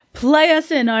Play us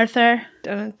in, Arthur.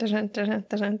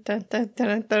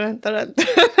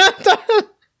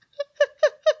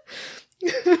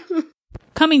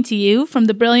 Coming to you from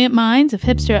the brilliant minds of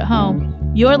Hipster at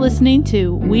Home, you're listening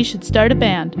to We Should Start a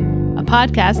Band, a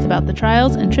podcast about the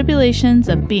trials and tribulations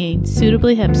of being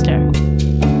suitably hipster.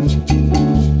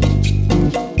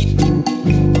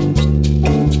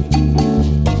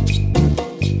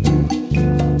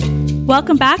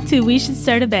 Welcome back to We Should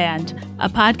Start a Band, a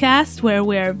podcast where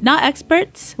we're not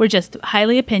experts, we're just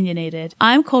highly opinionated.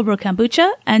 I'm Cobra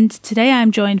Kombucha, and today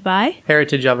I'm joined by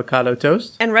Heritage Avocado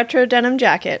Toast and Retro Denim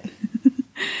Jacket.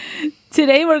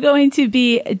 Today we're going to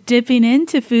be dipping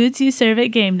into foods you serve at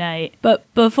game night. But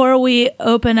before we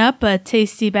open up a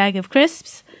tasty bag of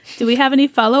crisps, do we have any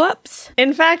follow-ups?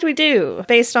 In fact, we do.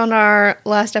 Based on our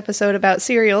last episode about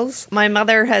cereals, my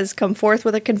mother has come forth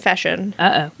with a confession.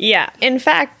 Uh-oh. Yeah. In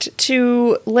fact,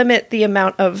 to limit the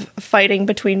amount of fighting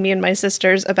between me and my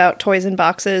sisters about toys and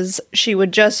boxes, she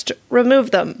would just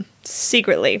remove them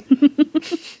secretly.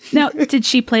 Now, did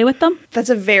she play with them? That's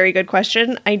a very good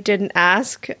question. I didn't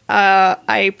ask.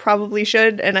 I probably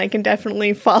should, and I can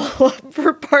definitely follow up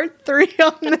for part 3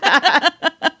 on that.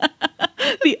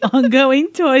 The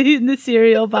ongoing toy in the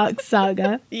cereal box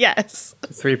saga. Yes.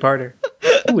 3-parter.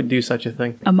 Who would do such a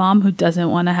thing? A mom who doesn't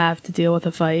want to have to deal with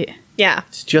a fight. Yeah.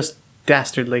 It's just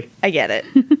dastardly. I get it.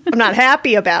 I'm not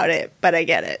happy about it, but I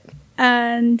get it.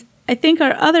 And I think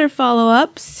our other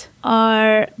follow-ups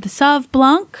are the Sauv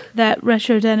Blanc that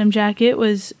Retro Denim Jacket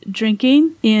was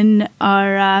drinking in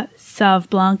our Sauv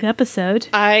Blanc episode.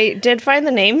 I did find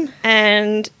the name,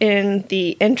 and in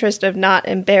the interest of not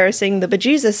embarrassing the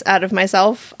bejesus out of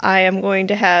myself, I am going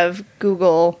to have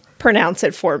Google pronounce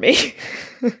it for me.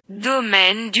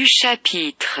 Domaine du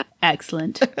chapitre.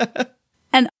 Excellent.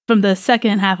 And from the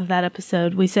second half of that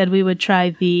episode, we said we would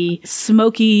try the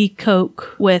smoky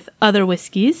Coke with other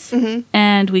whiskeys. Mm-hmm.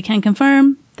 And we can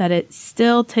confirm that it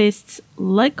still tastes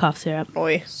like cough syrup.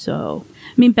 Oy. So,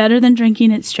 I mean, better than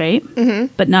drinking it straight,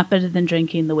 but not better than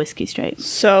drinking the whiskey straight.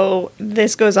 So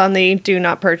this goes on the do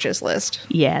not purchase list.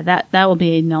 Yeah, that will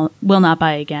be will not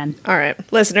buy again. All right,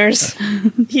 listeners,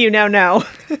 you now know.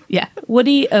 Yeah.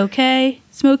 Woody, okay.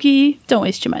 Smoky, don't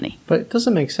waste your money. But it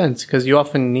doesn't make sense, because you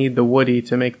often need the woody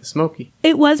to make the smoky.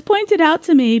 It was pointed out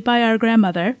to me by our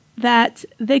grandmother that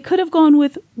they could have gone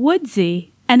with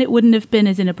woodsy, and it wouldn't have been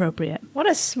as inappropriate. What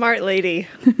a smart lady.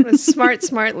 What a smart,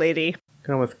 smart lady.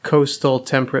 Going with coastal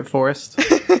temperate forest.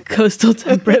 Coastal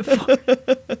temperate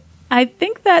forest. I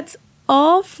think that's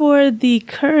all for the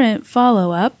current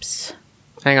follow-ups.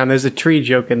 Hang on, there's a tree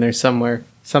joke in there somewhere.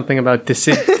 Something about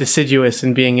deciduous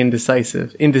and being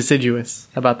indecisive. Indeciduous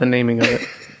about the naming of it.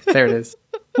 There it is.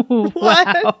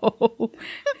 Wow.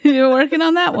 You're working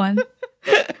on that one.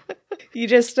 You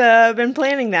just been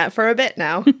planning that for a bit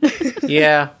now.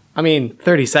 Yeah, I mean,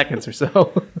 30 seconds or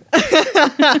so.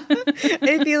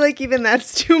 I feel like even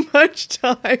that's too much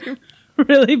time.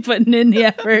 Really putting in the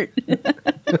effort.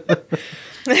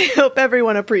 I hope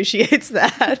everyone appreciates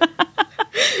that.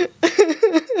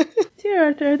 Dear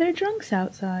Arthur, they're drunks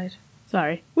outside.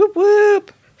 Sorry. Whoop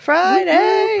whoop!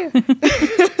 Friday!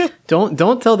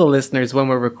 Don't tell the listeners when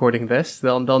we're recording this.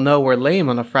 They'll know we're lame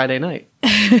on a Friday night.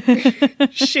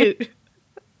 Shoot.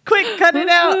 Quick, cut it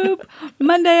out! Whoop.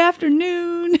 Monday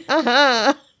afternoon.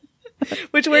 Uh-huh.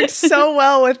 Which works so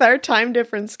well with our time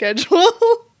difference schedule.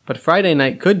 But Friday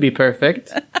night could be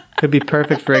perfect. Could be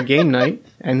perfect for a game night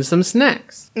and some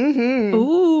snacks. Mm-hmm.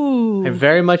 Ooh. I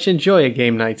very much enjoy a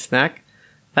game night snack.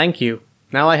 Thank you.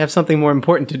 Now I have something more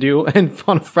important to do and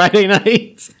on a Friday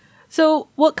night. So,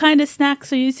 what kind of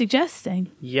snacks are you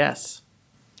suggesting? Yes.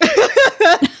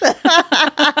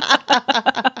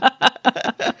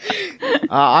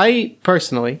 I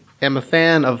personally am a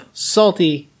fan of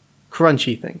salty,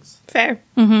 crunchy things. Fair.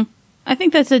 Mm-hmm. I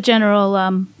think that's a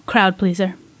general crowd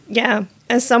pleaser. Yeah.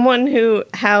 As someone who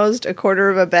housed a quarter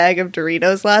of a bag of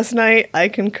Doritos last night, I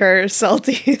concur.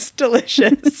 Salty is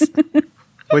delicious.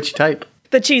 Which type?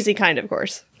 The cheesy kind, of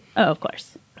course. Oh, of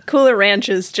course. Cooler Ranch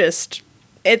is just,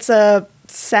 it's a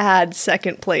sad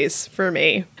second place for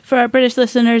me. For our British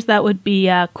listeners, that would be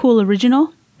Cool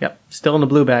Original. Yep. Still in the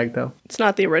blue bag, though. It's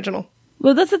not the original.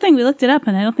 Well, that's the thing. We looked it up,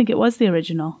 and I don't think it was the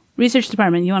original. Research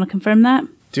department, you want to confirm that?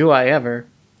 Do I ever?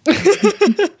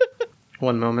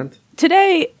 One moment.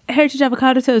 Today, Heritage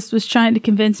Avocado Toast was trying to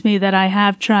convince me that I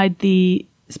have tried the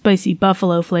spicy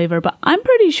buffalo flavor, but I'm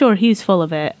pretty sure he's full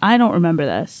of it. I don't remember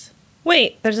this.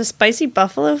 Wait, there's a spicy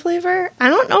buffalo flavor? I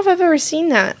don't know if I've ever seen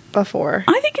that before.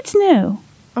 I think it's new.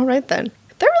 All right, then.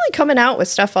 They're really coming out with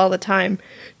stuff all the time.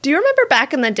 Do you remember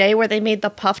back in the day where they made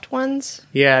the puffed ones?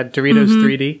 Yeah, Doritos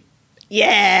 3D.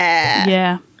 Yeah.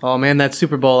 Yeah. Oh man, that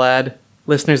Super Bowl ad.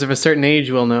 Listeners of a certain age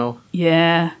will know.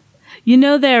 Yeah. You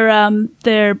know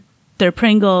their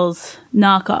Pringles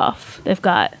knockoff. They've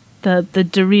got the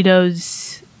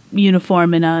Doritos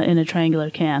uniform in a triangular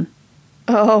can.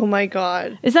 Oh my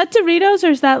god. Is that Doritos or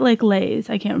is that like Lay's?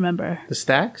 I can't remember. The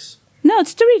stacks? No,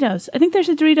 it's Doritos. I think there's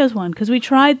a Doritos one because we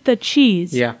tried the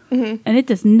cheese. Yeah. And it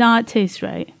does not taste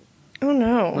right. Oh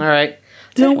no. All right.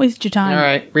 Don't waste your time. All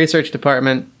right. Research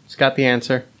department has got the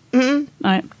answer. All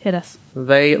right, hit us.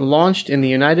 They launched in the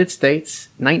United States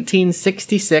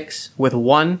 1966 with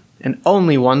one and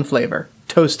only one flavor,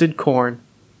 toasted corn.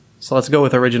 So let's go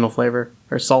with original flavor,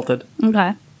 or salted.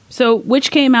 Okay. So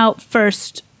which came out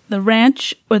first, the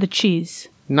ranch or the cheese?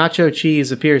 Nacho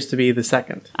cheese appears to be the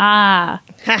second. Ah,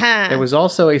 Haha. There was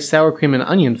also a sour cream and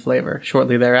onion flavor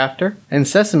shortly thereafter, and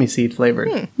sesame seed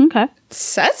flavored. okay.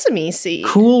 Sesame seed.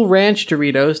 Cool Ranch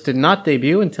Doritos did not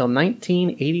debut until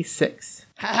 1986.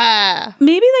 Haha.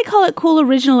 Maybe they call it Cool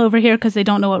Original over here because they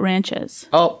don't know what ranch is.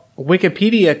 Oh,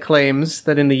 Wikipedia claims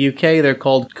that in the UK they're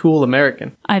called Cool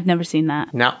American. I've never seen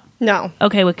that. No, No.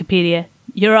 Okay, Wikipedia.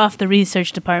 You're off the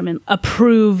research department.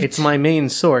 Approved. it's my main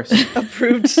source.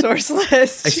 Approved source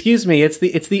list. Excuse me, it's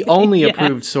the only Yeah.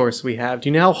 approved source we have. Do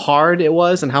you know how hard it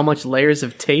was and how much layers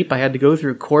of tape I had to go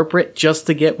through corporate just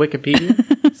to get Wikipedia?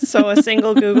 So a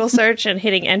single Google search and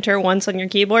hitting enter once on your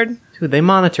keyboard. Dude, they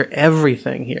monitor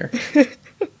everything here.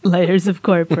 Layers of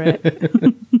corporate.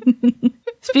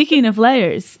 Speaking of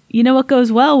layers, you know what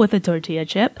goes well with a tortilla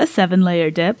chip? A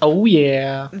 7-layer dip. Oh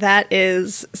yeah. That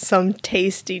is some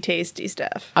tasty, tasty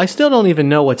stuff. I still don't even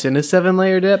know what's in a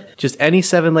 7-layer dip. Just any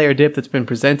 7-layer dip that's been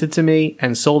presented to me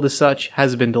and sold as such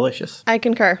has been delicious. I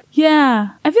concur. Yeah.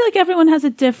 I feel like everyone has a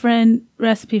different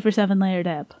recipe for 7-layer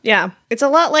dip. Yeah. It's a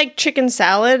lot like chicken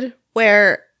salad,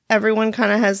 where everyone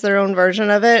kind of has their own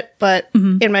version of it, but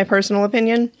in my personal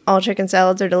opinion, all chicken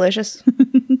salads are delicious.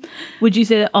 Would you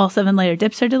say that all 7-layer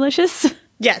dips are delicious?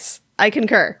 Yes, I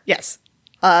concur. Yes.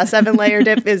 7-layer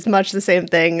dip is much the same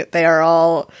thing. They are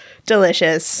all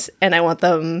delicious, and I want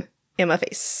them in my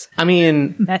face. I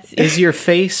mean, Messy. is your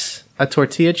face a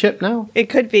tortilla chip now? It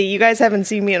could be. You guys haven't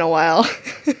seen me in a while.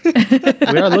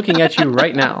 We are looking at you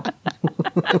right now.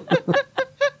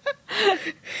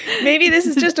 Maybe this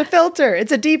is just a filter.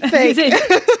 It's a deep fake.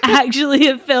 It's actually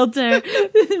a filter.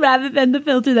 Rather than the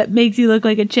filter that makes you look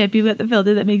like a chip, you've got the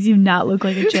filter that makes you not look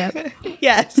like a chip.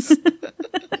 Yes.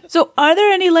 So are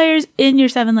there any layers in your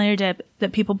 7-layer dip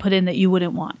that people put in that you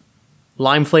wouldn't want?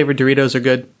 Lime flavored Doritos are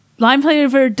good. Lime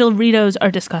flavored Doritos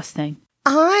are disgusting.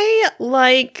 I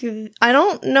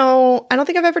don't know. I don't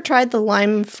think I've ever tried the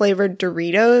lime flavored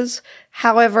Doritos.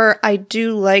 However, I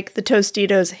do like the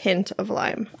Tostitos hint of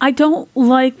lime. I don't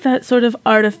like that sort of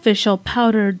artificial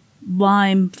powdered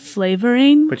lime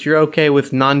flavoring. But you're okay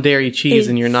with non-dairy cheese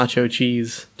in your It's- nacho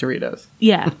cheese Doritos.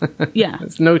 Yeah. Yeah.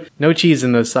 There's no cheese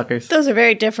in those suckers. Those are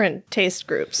very different taste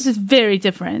groups. This is very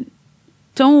different.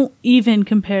 Don't even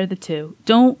compare the two.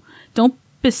 Don't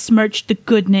besmirch the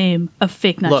good name of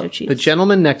fake nacho Look, cheese. the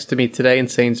gentleman next to me today in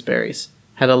Sainsbury's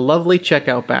had a lovely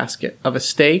checkout basket of a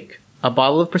steak, a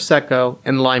bottle of Prosecco,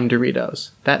 and lime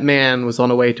Doritos. That man was on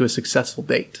a way to a successful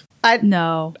date.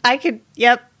 No. I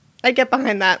get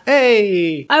behind that.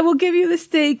 Hey! I will give you the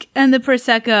steak and the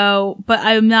Prosecco, but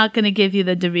I'm not going to give you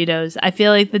the Doritos. I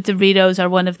feel like the Doritos are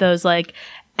one of those like,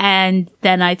 and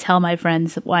then I tell my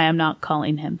friends why I'm not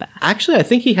calling him back. Actually, I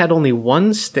think he had only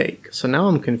one steak, so now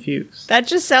I'm confused. That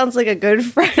just sounds like a good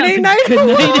Friday night.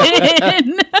 Good night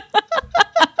in.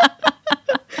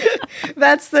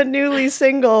 That's the newly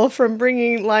single from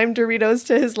bringing lime Doritos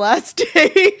to his last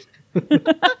date.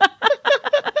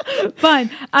 Fine.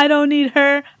 I don't need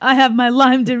her. I have my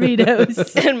lime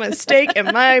Doritos. And my steak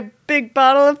and my big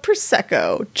bottle of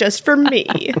Prosecco just for me.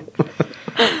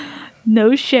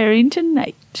 No sharing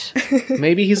tonight.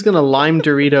 Maybe he's gonna lime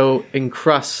Dorito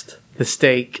encrust the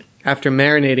steak after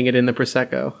marinating it in the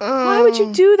Prosecco. Why would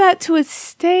you do that to a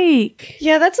steak?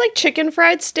 Yeah, that's like chicken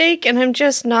fried steak, and I'm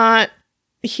just not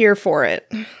here for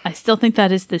it. I still think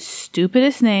that is the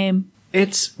stupidest name.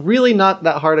 It's really not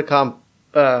that hard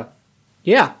to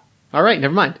yeah. All right,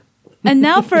 never mind. And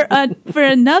now for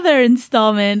another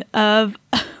installment of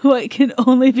what can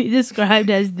only be described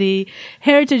as the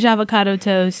Heritage Avocado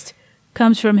Toast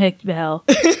comes from Hick Bell.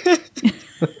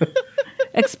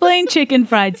 Explain chicken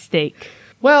fried steak.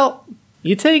 Well,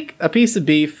 you take a piece of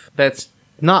beef that's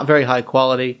not very high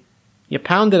quality, you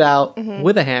pound it out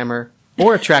with a hammer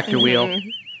or a tractor wheel. Am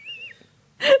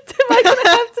I going to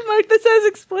have to mark this as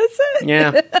explicit?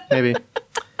 Yeah, maybe.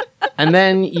 And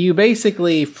then you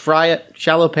basically fry it,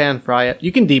 shallow pan fry it.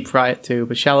 You can deep fry it too,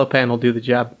 but shallow pan will do the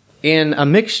job. In a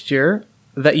mixture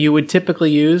that you would typically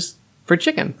use for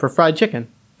chicken, for fried chicken.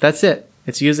 That's it.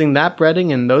 It's using that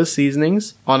breading and those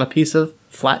seasonings on a piece of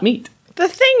flat meat. The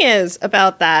thing is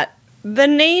about that, the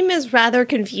name is rather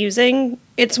confusing.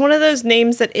 It's one of those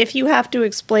names that if you have to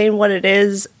explain what it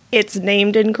is, it's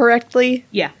named incorrectly.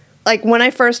 Yeah. Like, when I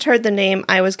first heard the name,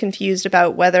 I was confused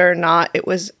about whether or not it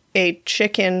was a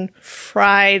chicken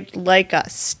fried like a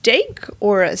steak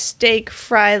or a steak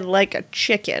fried like a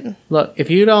chicken. Look, if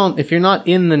you're not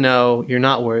in the know, you're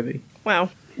not worthy. Wow.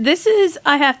 This is,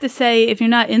 I have to say, if you're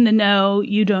not in the know,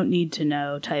 you don't need to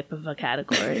know type of a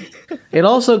category. It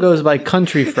also goes by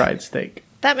country fried steak.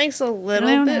 That makes a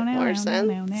little bit more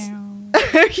sense.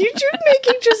 Are you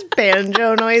making just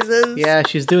banjo noises? Yeah,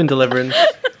 she's doing Deliverance.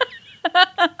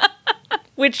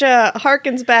 Which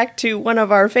harkens back to one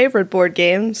of our favorite board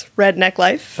games, Redneck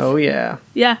Life. Oh, yeah.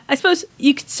 Yeah, I suppose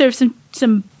you could serve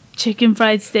some chicken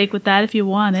fried steak with that if you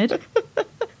wanted.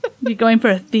 You're going for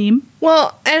a theme.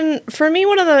 Well, and for me,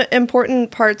 one of the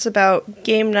important parts about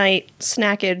game night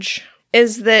snackage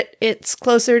is that it's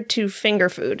closer to finger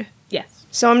food. Yes.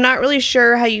 So I'm not really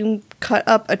sure how you cut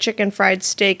up a chicken fried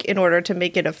steak in order to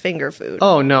make it a finger food.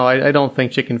 Oh, no, I don't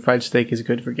think chicken fried steak is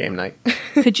good for game night.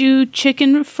 Could you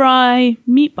chicken fry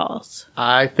meatballs?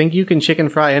 I think you can chicken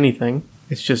fry anything.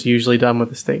 It's just usually done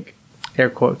with a steak. Air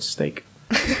quotes, steak.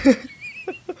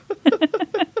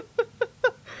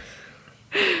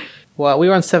 Well, we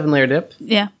were on 7-layer dip.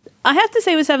 Yeah. I have to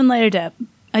say with 7-layer dip,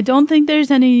 I don't think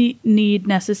there's any need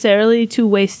necessarily to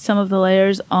waste some of the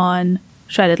layers on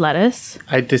shredded lettuce.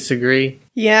 I disagree.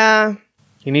 Yeah.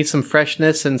 You need some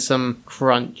freshness and some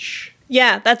crunch.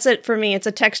 Yeah, that's it for me. It's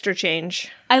a texture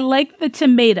change. I like the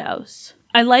tomatoes.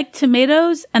 I like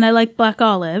tomatoes and I like black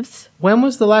olives When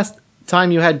was the last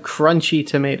time you had crunchy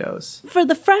tomatoes? for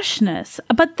the freshness.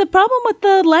 But the problem with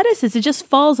the lettuce is it just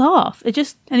falls off. And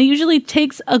it usually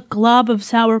takes a glob of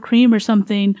sour cream or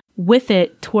something with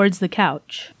it towards the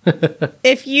couch.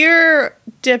 If you're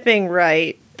dipping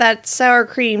right, that sour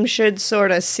cream should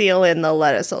sort of seal in the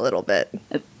lettuce a little bit.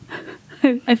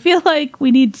 I feel like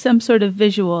we need some sort of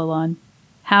visual on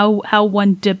how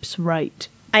one dips right.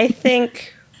 I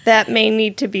think that may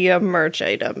need to be a merch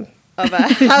item of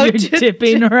a how You're to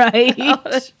dipping right. how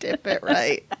to dip it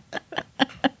right.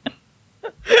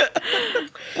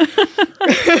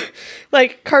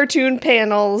 Like cartoon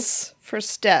panels for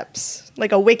steps,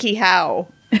 like a WikiHow.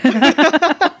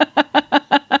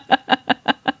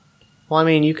 Well, I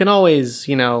mean, you can always,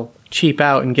 cheap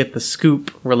out and get the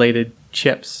scoop related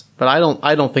chips, but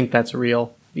I don't think that's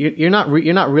real. You're not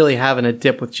really having a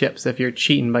dip with chips if you're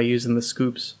cheating by using the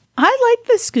scoops. I like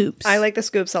the scoops. I like the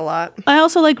scoops a lot. I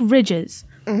also like ridges.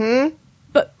 Mm-hmm.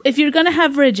 But if you're going to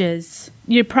have ridges,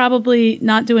 you're probably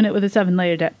not doing it with a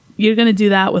 7-layer dip. You're going to do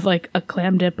that with like a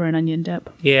clam dip or an onion dip.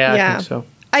 Yeah, Yeah. I think so.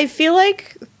 I feel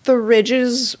like the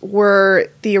ridges were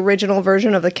the original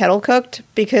version of the kettle cooked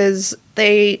because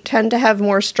they tend to have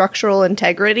more structural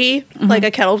integrity, like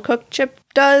a kettle cooked chip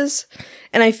does.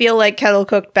 And I feel like kettle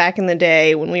cooked back in the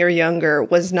day when we were younger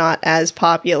was not as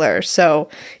popular. So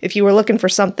if you were looking for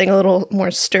something a little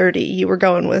more sturdy, you were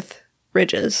going with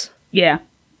ridges. Yeah,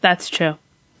 that's true.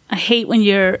 I hate when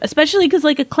especially because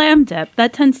like a clam dip,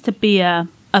 that tends to be a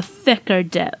thicker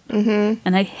dip. Mm-hmm.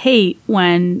 And I hate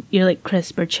when your like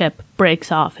crisp or chip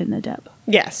breaks off in the dip.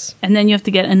 Yes. And then you have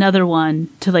to get another one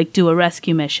to like do a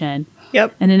rescue mission.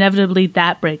 Yep. And inevitably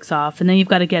that breaks off. And then you've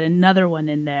got to get another one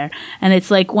in there. And it's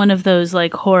like one of those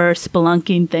like horror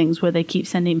spelunking things where they keep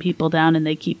sending people down and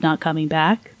they keep not coming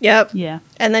back. Yep. Yeah.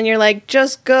 And then you're like,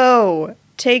 just go.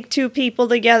 Take 2 people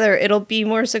together. It'll be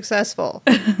more successful.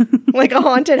 Like a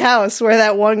haunted house where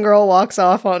that one girl walks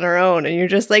off on her own and you're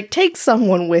just like, take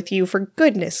someone with you for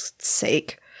goodness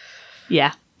sake.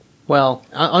 Yeah. Well,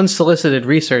 unsolicited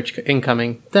research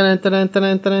incoming. Dun, dun, dun,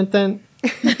 dun, dun, dun.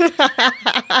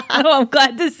 Oh, I'm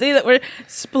glad to see that we're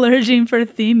splurging for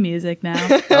theme music now.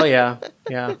 Oh yeah.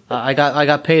 I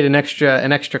got paid an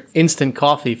extra instant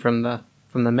coffee from the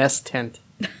mess tent.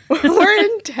 We're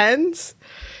intense.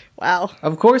 Wow.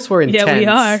 Of course we're intense. Yeah, we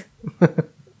are.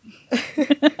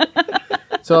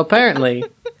 So apparently,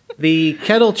 the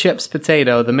Kettle Chips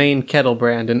potato, the main kettle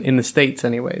brand in the States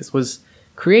anyways, was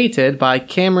created by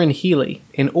Cameron Healy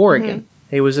in Oregon.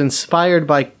 Mm-hmm. It was inspired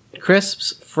by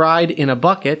crisps fried in a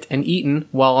bucket and eaten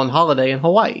while on holiday in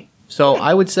Hawaii. So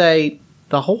I would say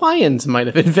the Hawaiians might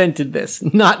have invented this,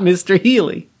 not Mr.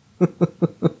 Healy.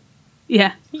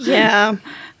 Yeah. Yeah.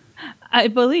 I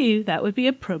believe that would be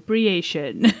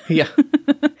appropriation. Yeah.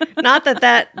 Not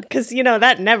that, because,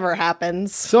 that never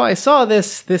happens. So I saw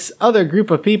this other group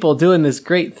of people doing this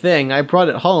great thing. I brought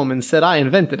it home and said I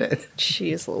invented it.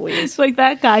 Jeez Louise. It's like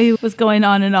that guy who was going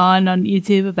on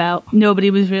YouTube about nobody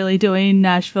was really doing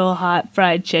Nashville hot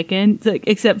fried chicken, it's like,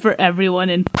 except for everyone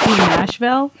in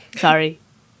Nashville. Sorry,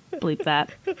 bleep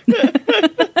that.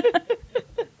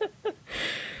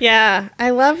 Yeah,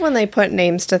 I love when they put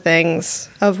names to things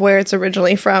of where it's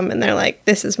originally from, and they're like,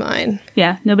 this is mine.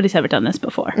 Yeah, nobody's ever done this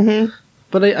before. Mm-hmm.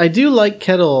 But I do like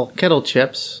kettle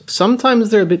chips.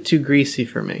 Sometimes they're a bit too greasy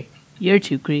for me. You're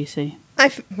too greasy.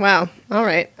 Wow, all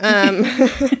right.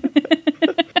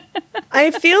 I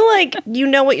feel like you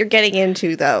know what you're getting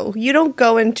into, though. You don't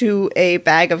go into a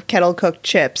bag of kettle-cooked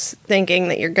chips thinking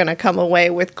that you're going to come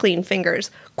away with clean fingers.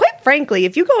 Quite frankly,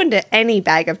 if you go into any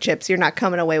bag of chips, you're not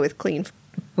coming away with clean fingers.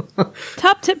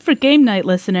 Top tip for game night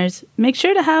listeners, make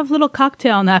sure to have little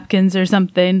cocktail napkins or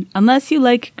something, unless you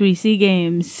like greasy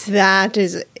games. That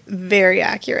is very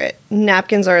accurate.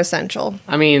 Napkins are essential.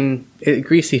 I mean,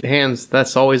 greasy hands,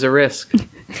 that's always a risk.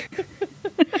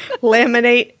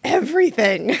 Laminate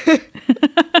everything.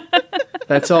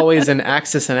 That's always an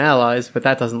Axis and Allies, but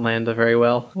that doesn't land very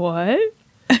well. What?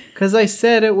 Because I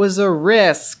said it was a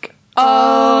risk.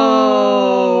 Oh!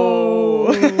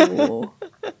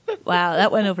 Wow,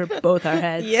 that went over both our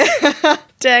heads. Yeah.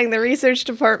 Dang, the research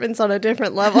department's on a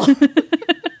different level.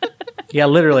 Yeah,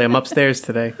 literally, I'm upstairs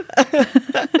today.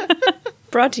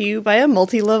 Brought to you by a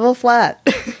multi-level flat.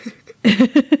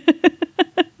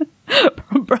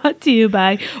 Brought to you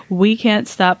by We Can't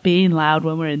Stop Being Loud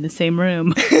When We're in the Same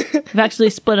Room. We've actually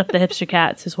split up the hipster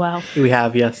cats as well. We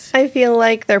have, yes. I feel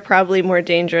like they're probably more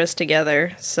dangerous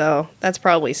together, so that's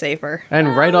probably safer.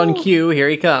 And right on cue, here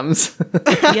he comes.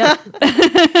 Yep.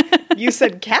 You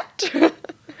said cat?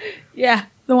 Yeah,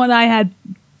 the one I had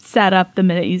sat up the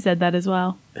minute you said that as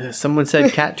well. Someone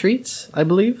said cat treats, I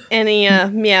believe. Any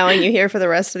meowing you hear for the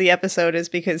rest of the episode is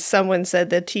because someone said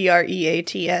the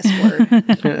TREATS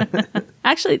word.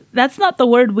 Actually, that's not the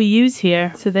word we use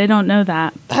here, so they don't know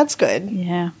that. That's good.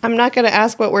 Yeah. I'm not going to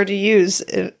ask what word to use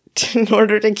in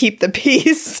order to keep the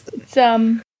peace. It's,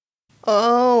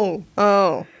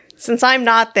 Oh. Since I'm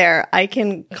not there, I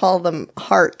can call them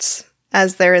hearts,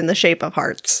 as they're in the shape of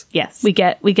hearts. yes, we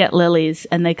get lilies,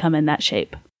 and they come in that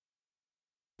shape.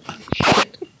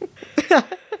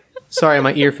 Sorry,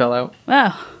 my ear fell out.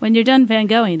 Well, when you're done Van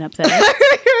Goghing up there. I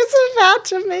was about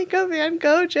to make a Van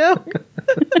Gogh joke.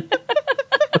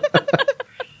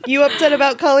 You upset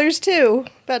about colors, too?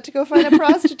 About to go find a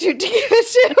prostitute to give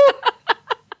it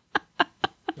to?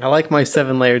 I like my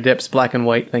 7-layer dips, black and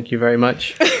white. Thank you very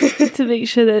much. to make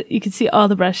sure that you can see all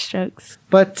the brush strokes.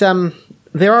 But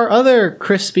there are other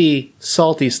crispy,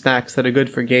 salty snacks that are good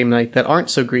for game night that aren't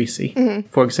so greasy. Mm-hmm.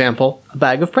 For example, a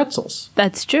bag of pretzels.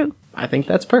 That's true. I think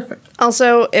that's perfect.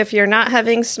 Also, if you're not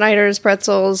having Snyder's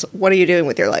pretzels, what are you doing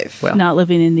with your life? Well, Not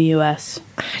living in the U.S.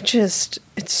 It's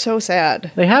so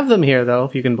sad. they have them here, though,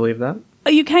 if you can believe that.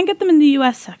 You can get them in the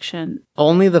U.S. section.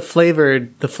 Only the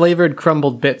flavored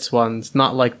crumbled bits ones,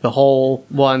 not like the whole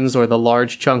ones or the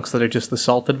large chunks that are just the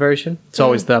salted version. It's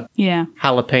always the Yeah.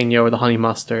 jalapeno or the honey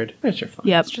mustard, which are fun.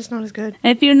 Yep. It's just not as good.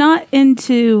 And if you're not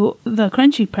into the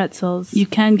crunchy pretzels, you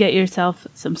can get yourself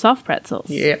some soft pretzels.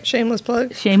 Yeah. Shameless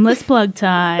plug. Shameless plug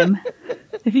time.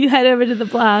 If you head over to the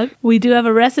blog, we do have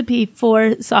a recipe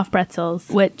for soft pretzels,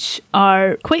 which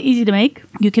are quite easy to make.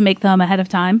 You can make them ahead of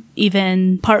time,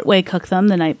 even partway cook them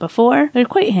the night before. They're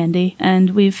quite handy,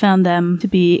 and we've found them to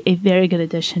be a very good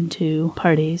addition to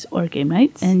parties or game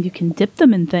nights. And you can dip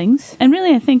them in things. And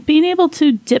really, I think being able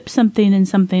to dip something in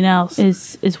something else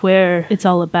is where it's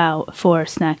all about for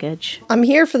snackage. I'm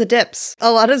here for the dips.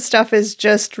 A lot of stuff is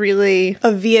just really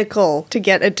a vehicle to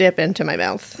get a dip into my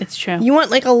mouth. It's true. You want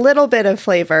like a little bit of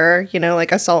flavor,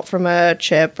 like a salt from a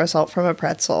chip or salt from a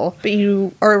pretzel, but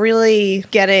you are really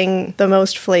getting the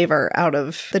most flavor out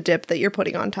of the dip that you're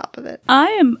putting on top of it. I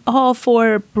am all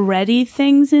for bready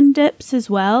things in dips as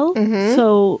well. Mm-hmm.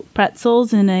 So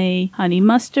pretzels in a honey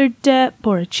mustard dip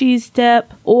or a cheese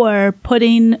dip, or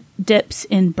putting dips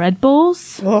in bread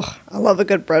bowls Ugh, I love a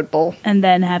good bread bowl. and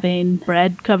then having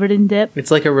bread covered in dip.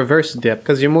 It's like a reverse dip,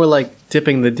 because you're more like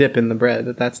dipping the dip in the bread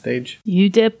at that stage. You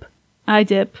dip, I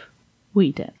dip,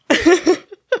 we dip.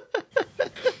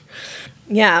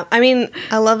 Yeah, I mean,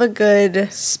 I love a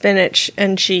good spinach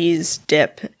and cheese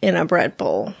dip in a bread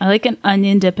bowl. I like an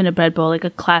onion dip in a bread bowl, like a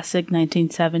classic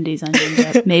 1970s onion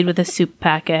dip made with a soup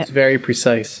packet. It's very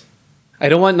precise. I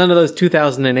don't want none of those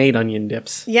 2008 onion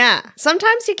dips. Yeah,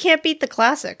 sometimes you can't beat the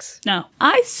classics. No,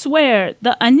 I swear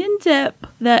the onion dip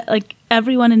that like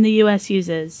everyone in the US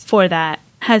uses for that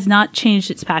has not changed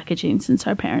its packaging since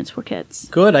our parents were kids.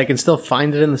 Good, I can still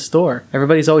find it in the store.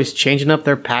 Everybody's always changing up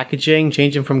their packaging,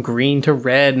 changing from green to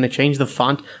red, and they change the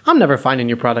font. I'm never finding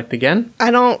your product again.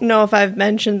 I don't know if I've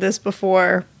mentioned this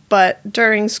before, but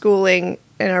during schooling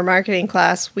in our marketing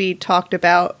class, we talked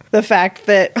about the fact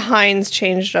that Heinz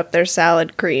changed up their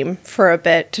salad cream for a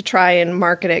bit to try and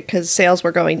market it because sales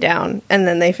were going down. And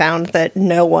then they found that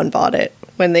no one bought it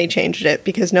when they changed it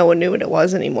because no one knew what it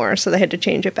was anymore. So they had to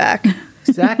change it back.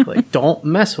 Exactly. Don't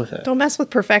mess with it. Don't mess with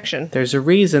perfection. There's a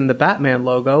reason the Batman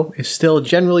logo is still,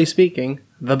 generally speaking,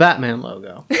 the Batman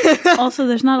logo. Also,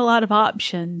 there's not a lot of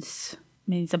options.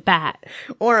 I mean, it's a bat.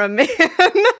 Or a man.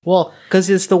 Well, because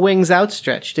it's the wings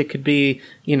outstretched. It could be,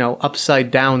 upside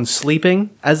down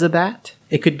sleeping as a bat.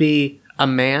 It could be a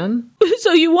man.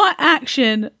 So you want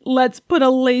action? Let's put a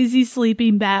lazy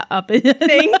sleeping bat up in it.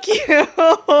 Thank you.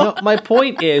 No, my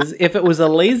point is, if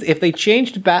they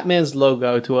changed Batman's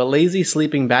logo to a lazy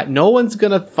sleeping bat, no one's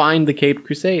gonna find the Caped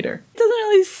Crusader. It doesn't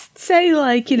really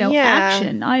say,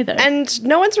 action either. And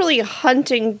no one's really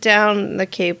hunting down the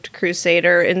Caped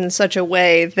Crusader in such a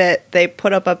way that they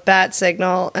put up a bat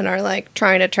signal and are,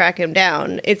 trying to track him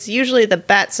down. It's usually the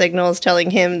bat signal is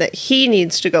telling him that he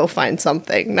needs to go find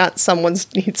something, not someone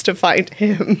needs to find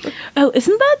him. Oh,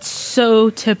 isn't that so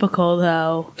typical,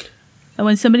 though? And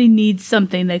when somebody needs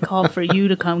something, they call for you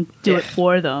to come do it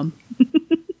for them.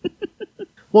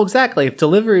 Well, exactly. If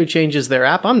Deliveroo changes their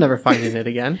app, I'm never finding it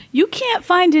again. You can't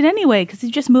find it anyway because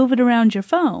you just move it around your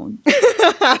phone.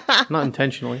 Not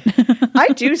intentionally. I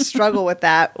do struggle with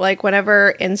that.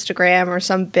 Whenever Instagram or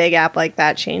some big app like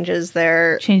that changes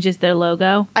their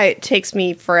logo. it takes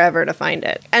me forever to find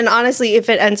it. And honestly, if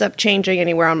it ends up changing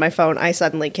anywhere on my phone, I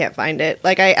suddenly can't find it.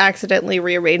 I accidentally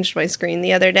rearranged my screen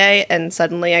the other day and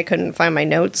suddenly I couldn't find my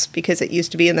notes because it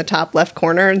used to be in the top left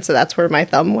corner. And so that's where my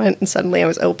thumb went. And suddenly I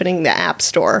was opening the app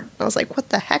store. I was like, what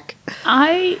the heck?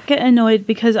 I get annoyed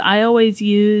because I always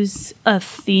use a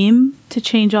theme to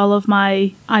change all of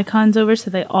my icons over so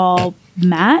they all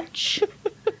match.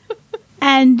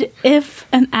 And if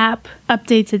an app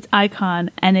updates its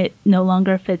icon and it no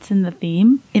longer fits in the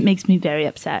theme, it makes me very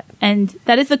upset. And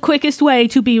that is the quickest way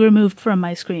to be removed from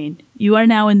my screen. You are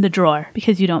now in the drawer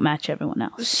because you don't match everyone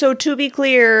else. So to be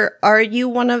clear, are you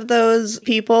one of those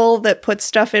people that put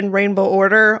stuff in rainbow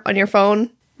order on your phone?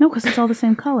 No, because it's all the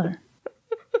same color.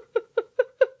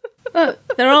 Oh,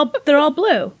 they're all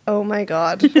blue. Oh my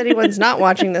god. If anyone's not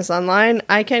watching this online,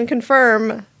 I can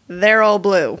confirm they're all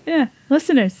blue. Yeah.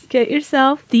 Listeners, get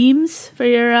yourself themes for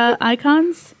your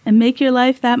icons and make your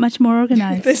life that much more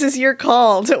organized. This is your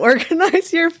call to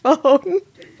organize your phone.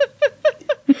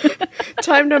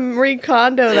 Time to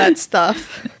recondo that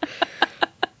stuff.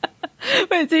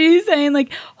 Wait, so are you saying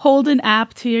hold an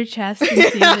app to your chest and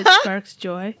see if it sparks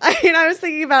joy? I was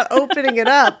thinking about opening it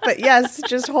up, but yes,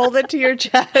 just hold it to your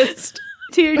chest.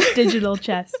 To your digital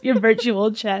chest, your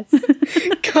virtual chest.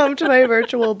 Come to my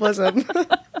virtual bosom.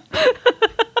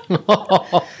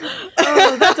 Oh,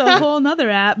 that's a whole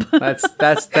nother app. That's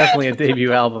definitely a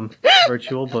debut album.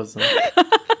 Virtual Bosom.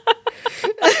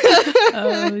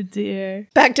 Oh dear.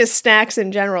 Back to snacks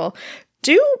in general.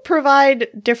 Do provide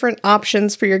different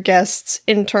options for your guests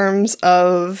in terms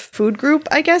of food group,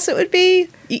 I guess it would be.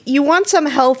 You want some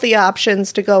healthy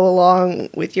options to go along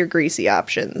with your greasy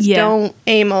options. Yeah. Don't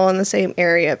aim all in the same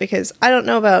area because I don't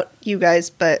know about you guys,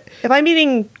 but if I'm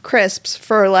eating crisps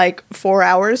for 4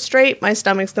 hours straight, my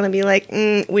stomach's going to be like,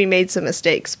 we made some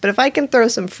mistakes. But if I can throw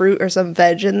some fruit or some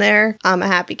veg in there, I'm a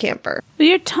happy camper. But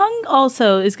your tongue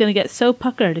also is going to get so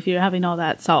puckered if you're having all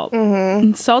that salt. Mm-hmm.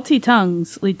 And salty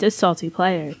tongues lead to salty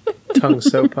players. Tongue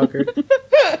so puckered.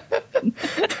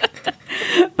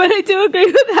 But I do agree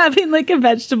with having a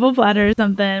vegetable platter or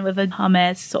something with a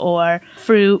hummus or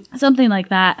fruit, something like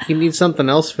that. You need something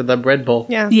else for the bread bowl.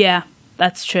 Yeah. Yeah,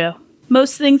 that's true.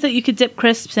 Most things that you could dip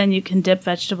crisps in, you can dip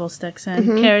vegetable sticks in.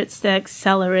 Mm-hmm. Carrot sticks,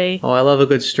 celery. Oh, I love a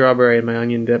good strawberry in my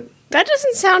onion dip. That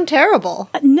doesn't sound terrible.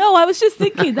 No, I was just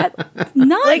thinking that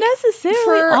not necessarily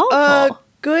for awful.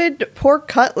 Good pork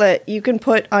cutlet, you can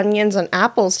put onions and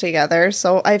apples together,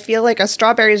 so I feel like a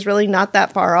strawberry is really not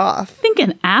that far off. I think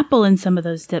an apple in some of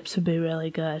those dips would be really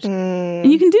good.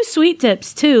 And you can do sweet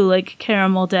dips too, like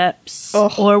caramel dips.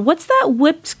 Ugh. Or what's that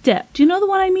whipped dip? Do you know the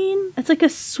one I mean? It's like a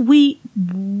sweet,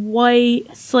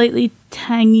 white, slightly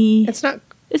tangy.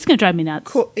 It's going to drive me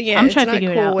nuts. Cool. Yeah, I'm it's trying to not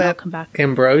figure it Cool out and Whip. I'll come back.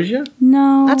 Ambrosia?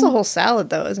 No. That's a whole salad,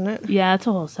 though, isn't it? Yeah, it's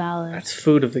a whole salad. That's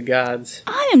food of the gods.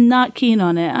 I am not keen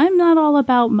on it. I'm not all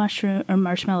about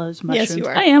marshmallows. Yes, you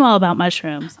are. I am all about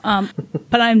mushrooms.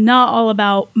 But I'm not all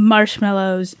about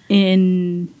marshmallows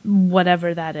in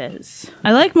whatever that is.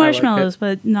 I like marshmallows,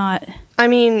 but not... I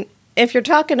mean, If you're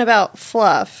talking about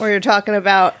fluff or you're talking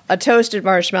about a toasted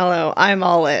marshmallow, I'm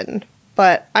all in.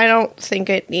 But I don't think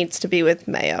it needs to be with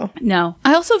mayo. No.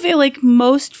 I also feel like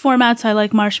most formats I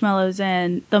like marshmallows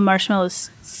in, the marshmallows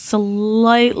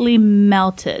slightly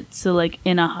melted. So like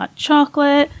in a hot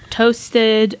chocolate,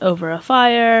 toasted over a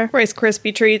fire, Rice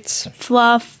Krispie treats.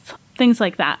 fluff, things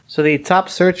like that. So the top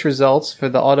search results for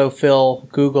the autofill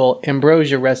Google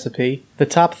ambrosia recipe, the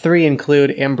top 3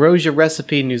 include ambrosia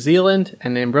recipe New Zealand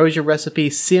and ambrosia recipe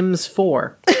Sims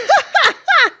 4.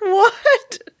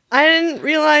 What? I didn't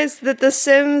realize that the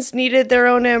Sims needed their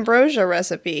own ambrosia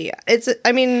recipe.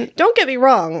 Don't get me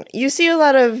wrong. You see a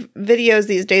lot of videos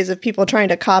these days of people trying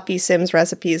to copy Sims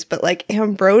recipes, but like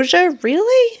ambrosia?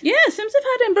 Really? Yeah, Sims have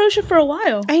had ambrosia for a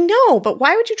while. I know, but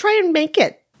why would you try and make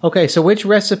it? Okay, so which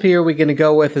recipe are we going to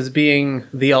go with as being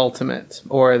the ultimate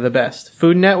or the best?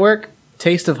 Food Network,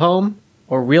 Taste of Home,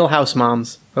 or Real House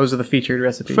Moms? Those are the featured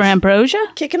recipes. For ambrosia?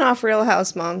 Kicking off Real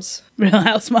House Moms. Real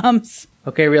House Moms.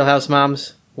 Okay, Real House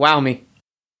Moms. Wow me.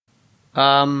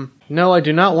 No, I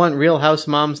do not want Real House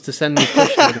Moms to send me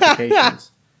push notifications.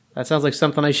 That sounds like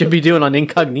something I should be doing on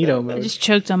incognito I mode. just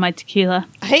choked on my tequila.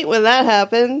 I hate when that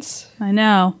happens. I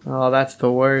know. Oh, that's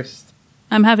the worst.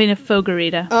 I'm having a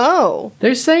fogarita. Oh,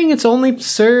 They're saying it's only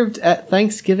served at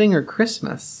Thanksgiving or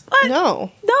Christmas.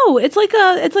 no. No, it's like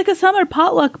a summer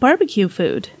potluck barbecue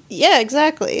food. Yeah,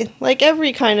 exactly. Like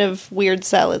every kind of weird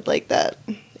salad like that.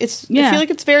 I Yeah. feel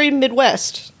like it's very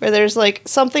Midwest, where there's like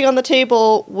something on the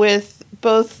table with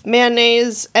both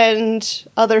mayonnaise and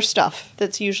other stuff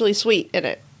that's usually sweet in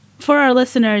it. For our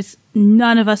listeners,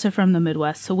 none of us are from the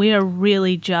Midwest, so we are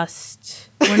really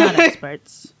we're not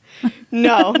experts.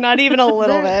 No, not even a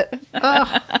little bit.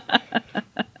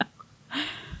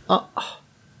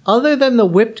 Other than the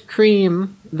whipped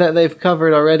cream that they've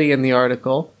covered already in the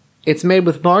article, it's made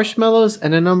with marshmallows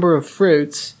and a number of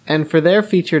fruits, and for their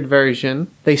featured version,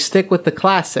 they stick with the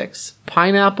classics: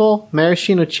 pineapple,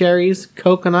 maraschino cherries,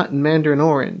 coconut, and mandarin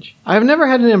orange. I've never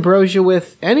had an ambrosia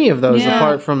with any of those Yeah.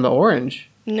 apart from the orange.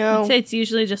 No, I'd say it's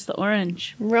usually just the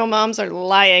orange. real moms are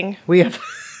lying. We have...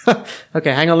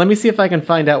 Okay, hang on. Let me see if I can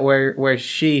find out where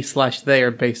she/they are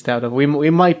based out of. We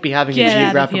might be having a Get out of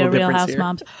geographical here, Real difference House here.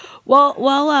 Moms.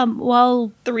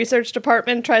 While The research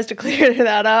department tries to clear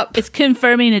that up. it's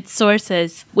confirming its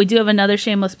sources, we do have another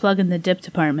shameless plug in the dip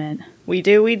department, We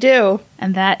do.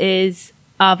 and that is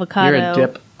avocado You're a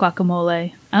dip.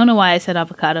 guacamole. I don't know why I said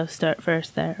avocado start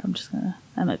first there. I'm just gonna.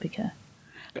 That might be good.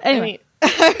 Anyway,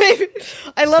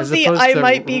 I love As the opposed I to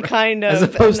might be kind of. As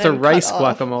opposed to and then rice cut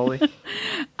off. guacamole.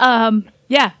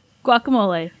 yeah,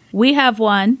 guacamole. We have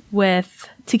one with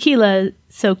tequila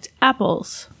soaked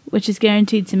apples, which is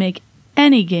guaranteed to make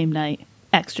any game night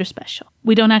extra special.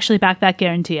 We don't actually back that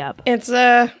guarantee up. It's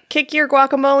kick your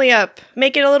guacamole up,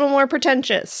 make it a little more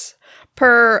pretentious.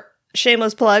 Per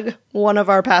shameless plug, one of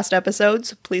our past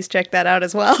episodes. Please check that out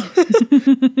as well.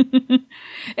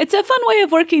 It's a fun way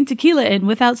of working tequila in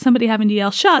without somebody having to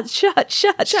yell shots, shots,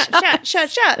 shots,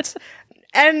 shots. Shots.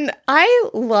 And I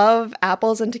love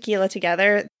apples and tequila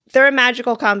together. They're a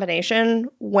magical combination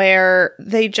where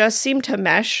they just seem to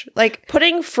mesh. Like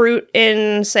putting fruit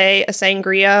in, say, a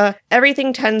sangria,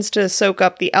 everything tends to soak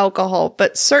up the alcohol,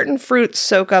 but certain fruits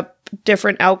soak up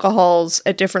different alcohols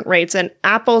at different rates, and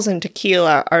apples and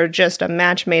tequila are just a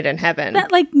match made in heaven.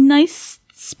 That like nice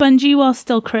spongy while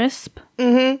still crisp.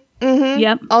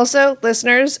 Yep. Also,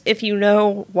 listeners, if you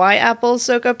know why apples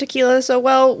soak up tequila so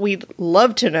well, we'd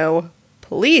love to know.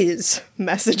 Please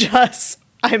message us.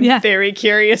 I'm Yeah. very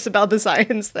curious about the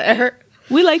science there.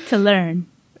 We like to learn.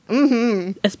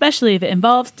 Mm-hmm. Especially if it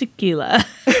involves tequila.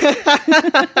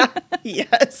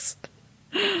 Yes.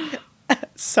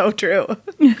 So true.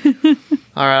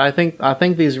 All right, I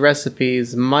think these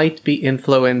recipes might be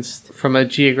influenced from a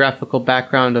geographical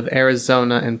background of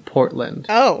Arizona and Portland.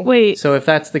 Oh. Wait, So if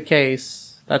that's the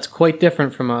case, that's quite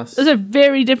different from us. those are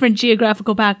very different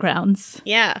geographical backgrounds.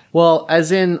 Yeah. Well,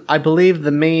 as in, I believe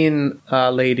the main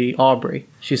lady, Aubrey,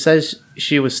 she says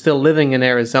she was still living in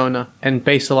Arizona and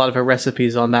based a lot of her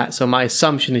recipes on that. So my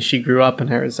assumption is she grew up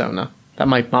in Arizona. That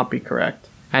might not be correct.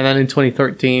 And then in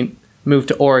 2013, moved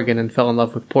to Oregon and fell in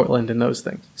love with Portland and those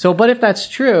things. So, but if that's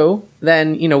true,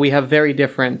 then, you know, we have very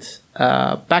different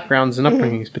backgrounds and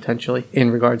upbringings potentially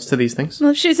in regards to these things. Well,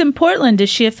 if she's in Portland, is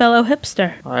she a fellow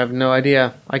hipster? I have no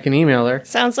idea. I can email her.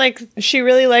 Sounds like she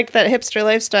really liked that hipster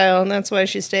lifestyle, and that's why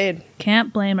she stayed.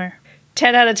 Can't blame her.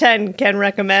 10 out of 10 can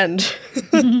recommend.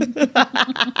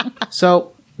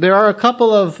 So there are a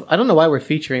couple of, I don't know why we're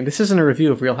featuring, this isn't a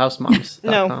review of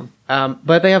RealHouseMoms.com. No.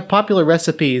 But they have popular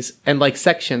recipes and like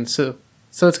sections. So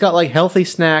it's got like healthy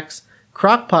snacks,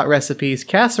 crock pot recipes,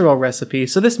 casserole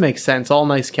recipes. So this makes sense. All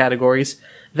nice categories.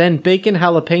 then bacon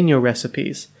jalapeno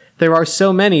recipes. There are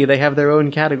so many, they have their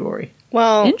own category.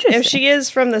 Well, Interesting. if she is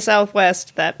from the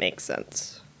Southwest, that makes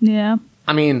sense. Yeah.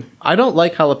 I mean, I don't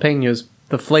like jalapenos,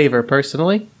 the flavor,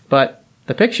 personally, but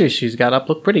the pictures she's got up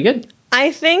look pretty good.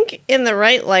 I think in the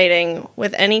right lighting,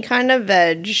 with any kind of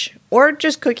veg, or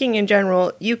just cooking in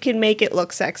general, you can make it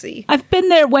look sexy. I've been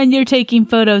there when you're taking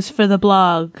photos for the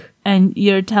blog and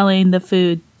you're telling the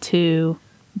food to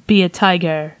be a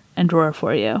tiger and roar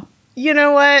for you. You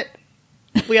know what?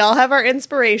 We all have our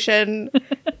inspiration,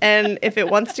 and if it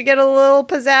wants to get a little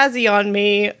pizzazzy on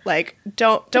me, like,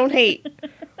 don't hate.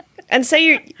 And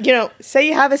say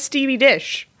you have a steamy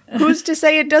dish. Who's to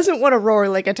say it doesn't want to roar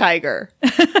like a tiger?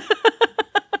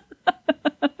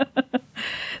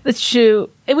 That's true.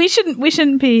 We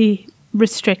shouldn't be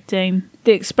restricting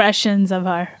the expressions of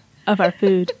our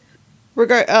food.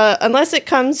 Unless it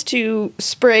comes to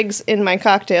sprigs in my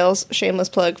cocktails, shameless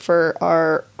plug for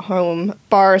our home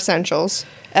bar essentials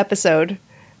episode,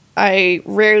 I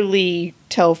rarely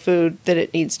tell food that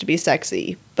it needs to be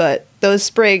sexy, but those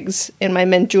sprigs in my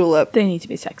mint julep, They need to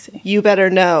be sexy. you better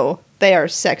know they are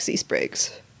sexy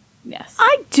sprigs. Yes.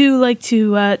 I do like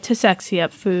to sexy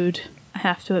up food, I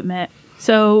have to admit.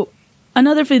 So,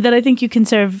 another food that I think you can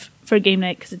serve for game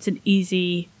night because it's an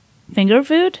easy finger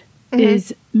food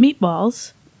is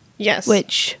meatballs, Yes.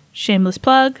 which, shameless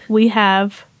plug, we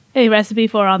have a recipe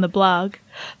for on the blog.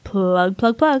 Plug.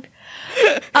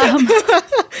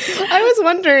 I was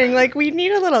wondering, like, we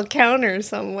need a little counter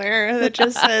somewhere that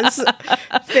just says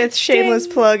fifth shameless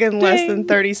Ding, plug in less than ding.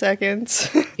 30 seconds.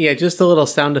 Yeah, just a little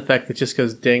sound effect that just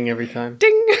goes ding every time.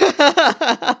 Ding!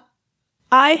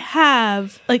 I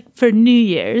have, like, for New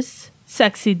Year's,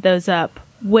 sexied those up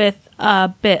with a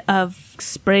bit of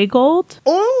spray gold.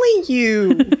 Only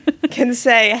you can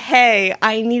say, hey,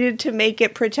 I needed to make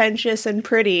it pretentious and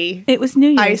pretty. It was New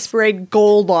Year's. I sprayed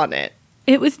gold on it.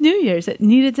 It was New Year's. It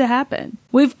needed to happen.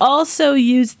 We've also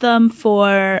used them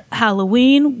for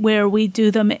Halloween, where we do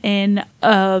them in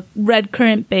a red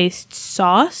currant-based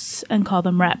sauce and call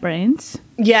them rat brains.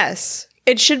 Yes.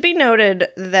 It should be noted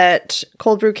that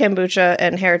Cold Brew Kombucha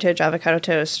and Heritage Avocado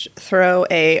Toast throw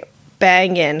a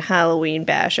bangin' Halloween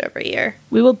bash every year.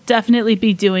 We will definitely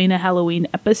be doing a Halloween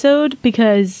episode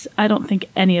because I don't think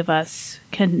any of us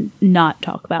can not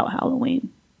talk about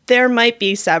Halloween. There might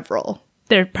be several.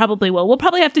 There probably will. We'll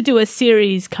probably have to do a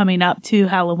series coming up to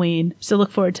Halloween, so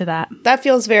look forward to that. That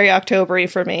feels very October-y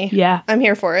for me. Yeah. I'm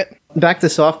here for it. Back to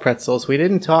soft pretzels, we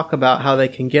didn't talk about how they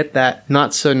can get that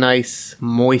not so nice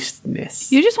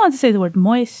moistness. You just wanted to say the word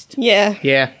moist. Yeah.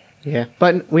 Yeah.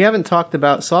 But we haven't talked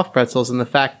about soft pretzels and the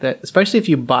fact that, especially if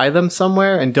you buy them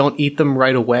somewhere and don't eat them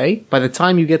right away, by the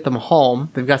time you get them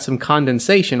home, they've got some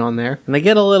condensation on there and they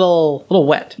get a little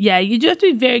wet. Yeah, you do have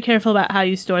to be very careful about how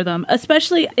you store them,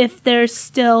 especially if they're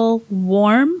still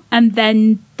warm and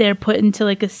then they're put into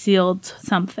like a sealed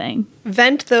something.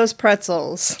 Vent those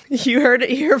pretzels. You heard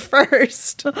it here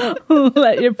first.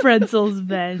 Let your pretzels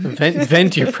vent.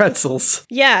 Vent your pretzels.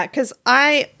 Yeah, because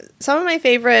some of my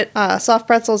favorite soft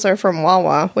pretzels are from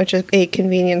Wawa, which is a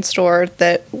convenience store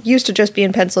that used to just be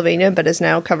in Pennsylvania, but has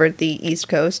now covered the East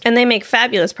Coast. And they make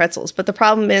fabulous pretzels, but the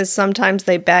problem is sometimes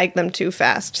they bag them too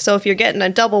fast. So if you're getting a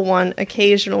double one,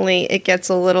 occasionally it gets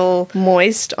a little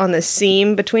moist on the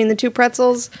seam between the two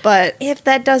pretzels. But if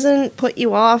that doesn't put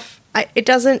you off, it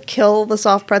doesn't kill the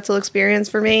soft pretzel experience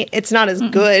for me. It's not as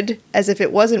good as if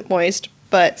it wasn't moist,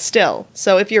 but still.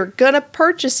 So if you're gonna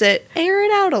purchase it, air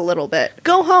it out a little bit.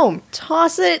 Go home,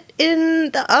 toss it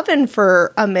in the oven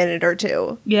for a minute or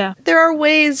two. Yeah. There are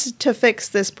ways to fix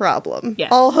this problem.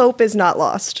 Yes. All hope is not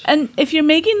lost. And if you're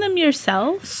making them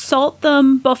yourself, salt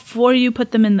them before you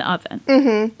put them in the oven.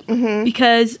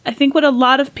 Because I think what a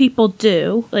lot of people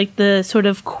do, like the sort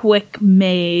of quick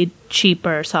made,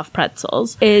 cheaper soft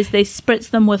pretzels, is they spritz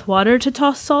them with water to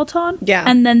toss salt on. Yeah.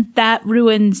 And then that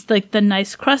ruins like the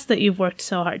nice crust that you've worked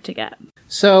so hard to get.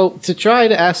 So, to try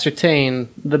to ascertain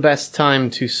the best time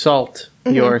to salt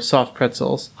your soft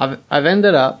pretzels, I've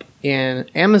ended up in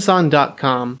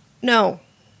Amazon.com. No.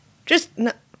 Just,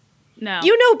 no. No.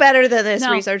 You know better than this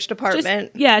No. research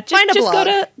department. Just Find a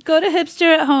blog. go to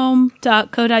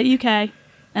hipsterathome.co.uk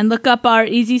and look up our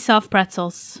easy soft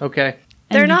pretzels. Okay. And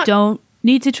They're you not- don't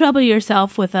need to trouble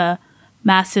yourself with a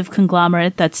massive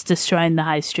conglomerate that's destroying the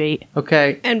high street.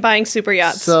 Okay. And buying super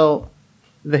yachts. So,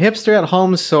 the Hipster at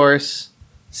Home source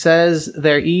says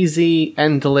they're easy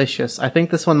and delicious. I think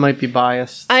this one might be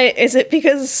biased. Is it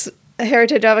because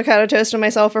Heritage Avocado Toast and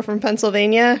myself are from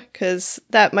Pennsylvania? Because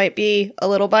that might be a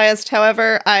little biased.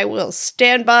 However, I will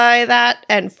stand by that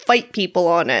and fight people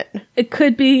on it. It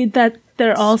could be that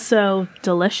They're also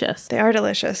delicious. They are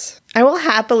delicious. I will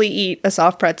happily eat a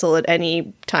soft pretzel at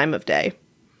any time of day.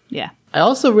 Yeah. I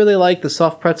also really like the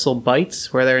soft pretzel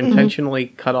bites where they're intentionally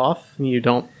cut off and you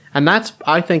don't. And that's,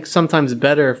 I think, sometimes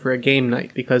better for a game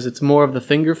night because it's more of the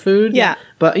finger food. Yeah.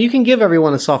 But you can give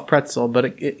everyone a soft pretzel,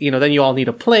 but, then you all need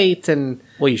a plate and,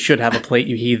 well, you should have a plate,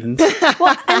 you heathens.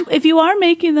 Well, and if you are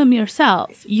making them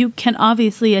yourself, you can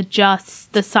obviously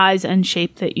adjust the size and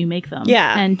shape that you make them.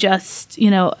 Yeah. And just,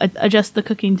 adjust the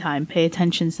cooking time. Pay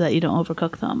attention so that you don't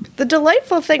overcook them. The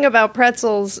delightful thing about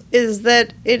pretzels is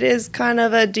that it is kind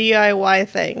of a DIY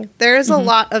thing. There's a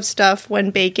lot of stuff when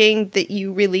baking that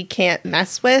you really can't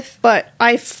mess with, but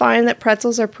I find that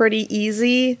pretzels are pretty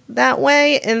easy that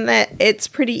way in that it's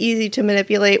pretty easy to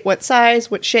manipulate what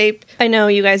size, what shape. I know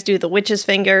you guys do the witch's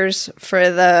fingers for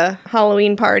the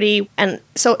Halloween party, and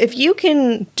so if you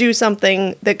can do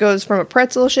something that goes from a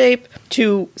pretzel shape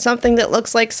to something that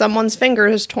looks like someone's finger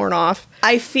is torn off,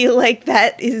 I feel like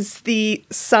that is the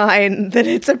sign that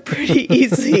it's a pretty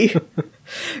easy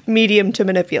medium to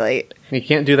manipulate. You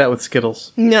can't do that with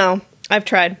Skittles. No, I've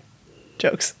tried.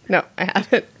 Jokes. No, I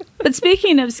haven't. But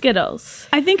speaking of Skittles,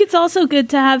 I think it's also good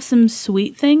to have some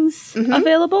sweet things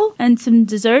available and some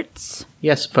desserts.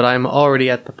 Yes, but I'm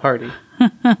already at the party.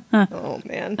 Oh,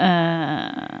 man.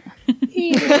 I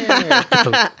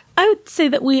would say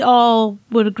that we all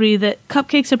would agree that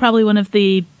cupcakes are probably one of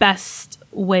the best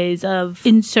ways of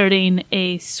inserting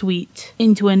a sweet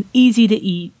into an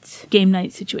easy-to-eat game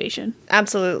night situation.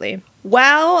 Absolutely.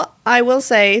 While I will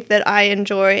say that I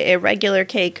enjoy a regular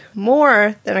cake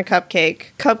more than a cupcake,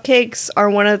 cupcakes are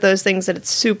one of those things that it's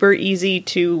super easy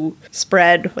to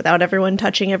spread without everyone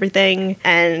touching everything,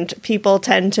 and people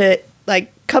tend to,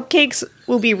 cupcakes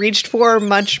will be reached for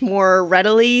much more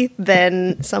readily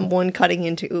than someone cutting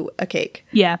into a cake.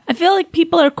 Yeah. I feel like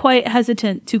people are quite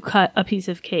hesitant to cut a piece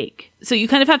of cake. So you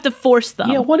kind of have to force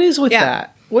them. Yeah, what is with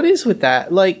that? What is with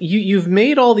that? Like, you've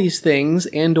made all these things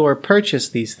and or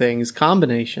purchased these things,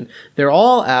 combination. They're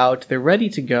all out. They're ready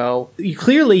to go.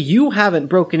 Clearly, you haven't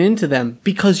broken into them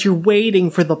because you're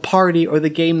waiting for the party or the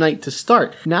game night to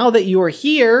start. Now that you're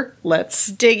here, let's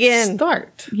dig in.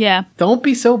 Start. Yeah. Don't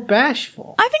be so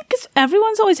bashful. I think 'cause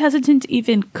everyone's always hesitant to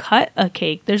even cut a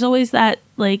cake. There's always that,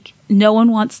 no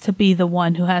one wants to be the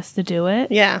one who has to do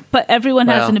it. Yeah. But everyone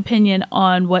has Well. an opinion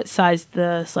on what size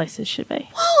the slices should be.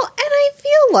 Well, and I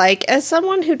feel like, as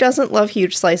someone who doesn't love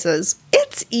huge slices,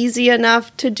 it's easy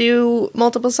enough to do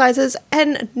multiple sizes,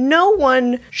 and no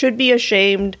one should be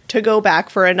ashamed to go back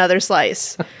for another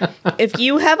slice. If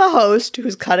you have a host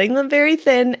who's cutting them very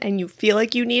thin and you feel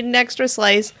like you need an extra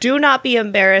slice, do not be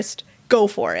embarrassed. Go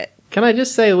for it. Can I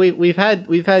just say we've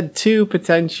had two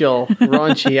potential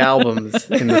raunchy albums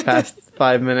in the past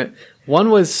 5 minutes. One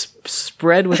was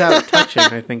spread without touching,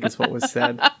 I think is what was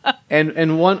said.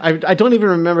 And one, I don't even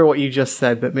remember what you just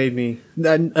said that made me,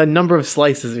 a number of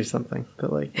slices or something.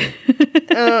 But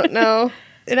No.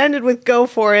 It ended with go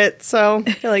for it, so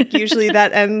I feel like usually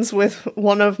that ends with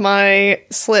one of my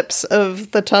slips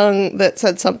of the tongue that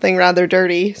said something rather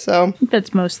dirty, so.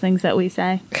 That's most things that we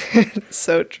say. It's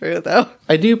so true, though.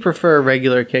 I do prefer a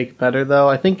regular cake better, though.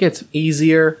 I think it's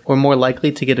easier or more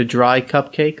likely to get a dry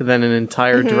cupcake than an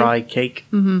entire dry cake.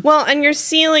 Well, and you're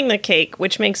sealing the cake,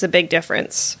 which makes a big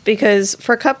difference. Because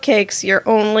for cupcakes, you're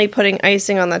only putting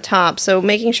icing on the top, so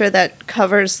making sure that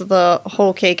covers the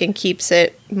whole cake and keeps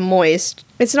it moist.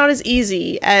 It's not as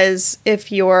easy as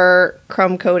if you're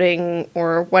crumb coating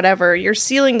or whatever. You're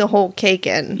sealing the whole cake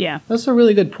in. Yeah. That's a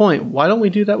really good point. Why don't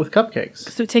we do that with cupcakes? So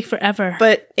it would take forever.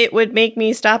 But it would make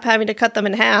me stop having to cut them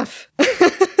in half.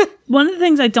 One of the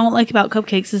things I don't like about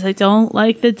cupcakes is I don't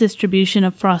like the distribution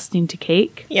of frosting to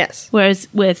cake. Yes. Whereas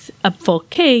with a full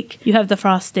cake, you have the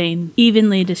frosting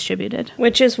evenly distributed.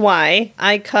 Which is why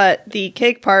I cut the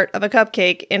cake part of a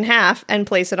cupcake in half and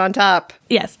place it on top.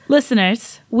 Yes,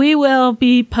 listeners, we will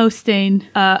be posting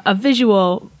a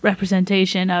visual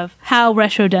representation of how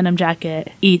Retro Denim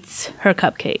Jacket eats her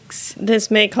cupcakes. This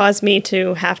may cause me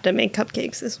to have to make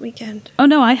cupcakes this weekend. Oh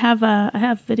no, I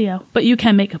have video, but you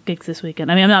can make cupcakes this weekend.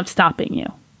 I mean, I'm not stopping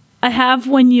you. I have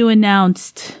when you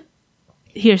announced,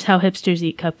 here's how hipsters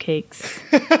eat cupcakes.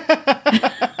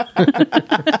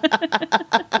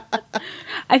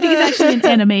 I think it's actually an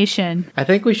animation. I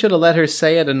think we should have let her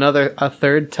say it a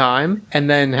third time, and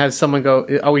then have someone go,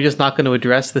 are we just not going to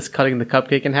address this cutting the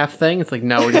cupcake in half thing? It's like,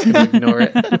 no, we're just going to ignore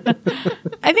it.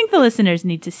 I think the listeners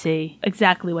need to see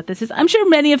exactly what this is. I'm sure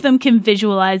many of them can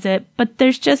visualize it, but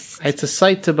there's just... It's a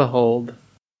sight to behold.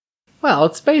 Well,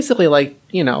 it's basically like,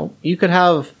 you could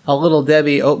have a Little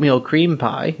Debbie oatmeal cream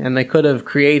pie, and they could have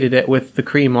created it with the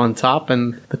cream on top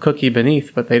and the cookie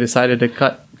beneath, but they decided to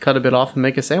cut cut a bit off and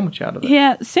make a sandwich out of it.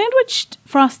 Yeah, sandwiched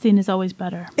frosting is always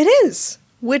better. It is.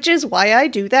 Which is why I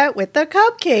do that with the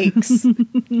cupcakes.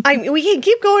 We can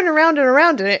keep going around and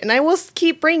around in it, and I will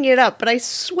keep bringing it up, but I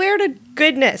swear to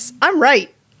goodness, I'm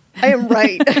right. I am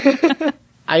right.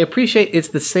 I appreciate it's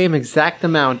the same exact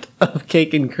amount of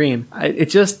cake and cream.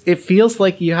 It feels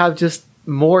like you have just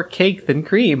more cake than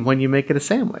cream when you make it a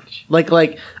sandwich. Like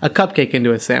a cupcake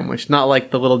into a sandwich, not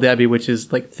like the Little Debbie, which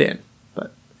is like thin.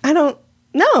 But I don't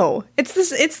know. It's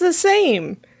the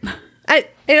same.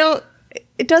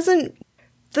 It doesn't.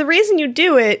 The reason you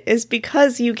do it is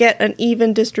because you get an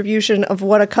even distribution of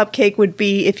what a cupcake would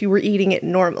be if you were eating it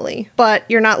normally. But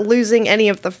you're not losing any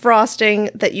of the frosting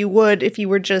that you would if you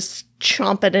were just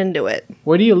chomping into it.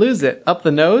 Where do you lose it? Up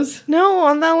the nose? No,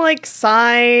 on the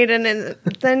side, and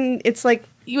then it's like...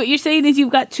 What you're saying is you've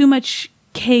got too much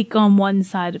cake on one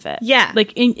side of it. Yeah.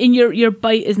 Like in your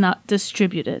bite is not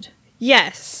distributed.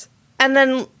 Yes. And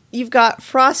then you've got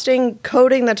frosting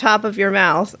coating the top of your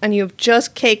mouth, and you have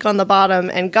just cake on the bottom,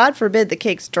 and God forbid the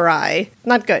cake's dry.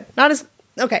 Not good. Not as...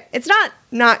 Okay, it's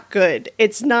not good.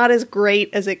 It's not as great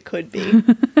as it could be.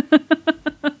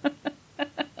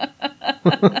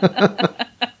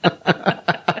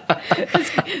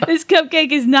 This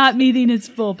cupcake is not meeting its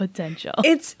full potential.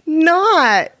 It's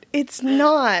not. It's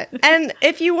not. And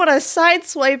if you want to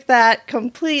sideswipe that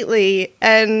completely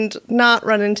and not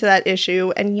run into that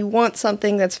issue, and you want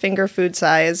something that's finger food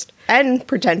sized and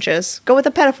pretentious, go with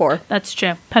a petit four. That's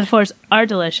true. Petit fours are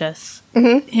delicious.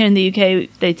 Mm-hmm. Here in the UK,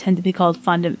 they tend to be called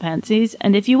fondant fancies.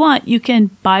 And if you want, you can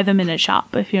buy them in a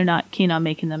shop if you're not keen on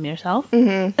making them yourself.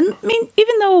 Mm-hmm. And I mean,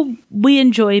 even though we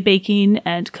enjoy baking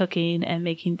and cooking and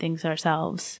making things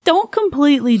ourselves, don't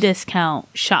completely discount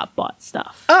shop-bought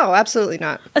stuff. Oh, absolutely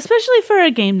not. Especially for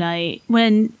a game night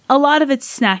when a lot of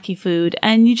it's snacky food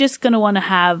and you're just going to want to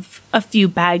have a few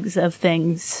bags of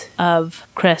things, of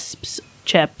crisps,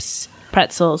 chips,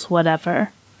 pretzels,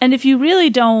 whatever. And if you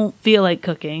really don't feel like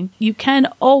cooking, you can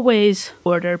always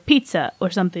order pizza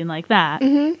or something like that.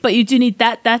 Mm-hmm. But you do need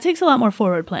that. That takes a lot more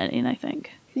forward planning, I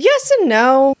think. Yes and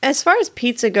no. As far as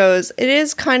pizza goes, it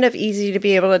is kind of easy to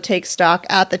be able to take stock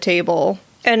at the table.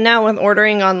 And now with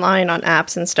ordering online on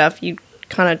apps and stuff, you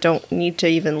kind of don't need to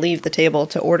even leave the table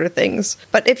to order things.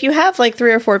 But if you have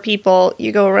 3 or 4 people,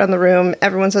 you go around the room,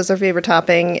 everyone says their favorite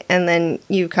topping, and then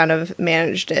you kind of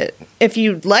managed it. If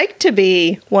you'd like to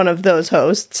be one of those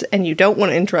hosts and you don't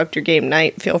want to interrupt your game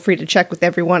night, feel free to check with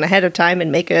everyone ahead of time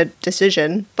and make a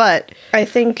decision. But I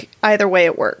think either way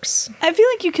it works. I feel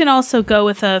like you can also go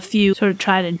with a few sort of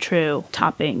tried and true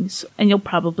toppings, and you'll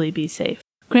probably be safe.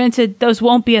 Granted, those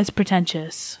won't be as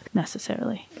pretentious,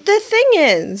 necessarily. The thing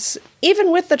is,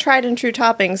 even with the tried and true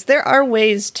toppings, there are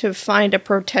ways to find a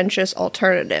pretentious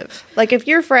alternative. Like if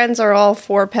your friends are all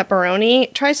for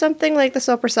pepperoni, try something like the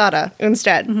soppressata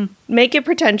instead. Mm-hmm. Make it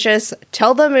pretentious,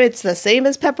 tell them it's the same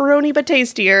as pepperoni but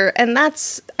tastier, and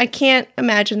I can't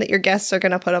imagine that your guests are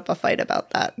going to put up a fight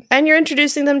about that. And you're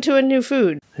introducing them to a new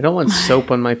food. I don't want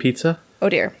soap on my pizza. Oh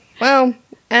dear. Well,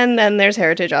 and then there's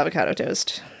Heritage Avocado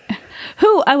Toast.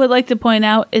 Who, I would like to point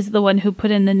out, is the one who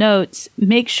put in the notes,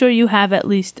 make sure you have at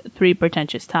least 3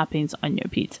 pretentious toppings on your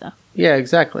pizza. Yeah,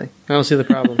 exactly. I don't see the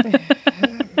problem.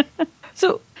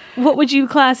 So, what would you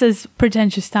class as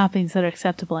pretentious toppings that are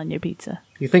acceptable on your pizza?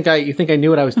 You think I knew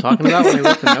what I was talking about when I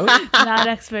wrote the note? Not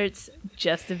experts,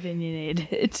 just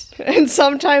opinionated. And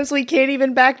sometimes we can't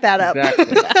even back that up.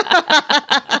 Exactly.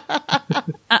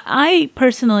 I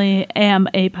personally am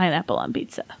a pineapple on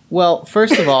pizza. Well,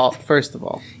 first of all,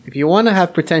 if you want to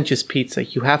have pretentious pizza,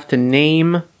 you have to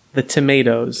name the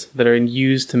tomatoes that are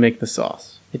used to make the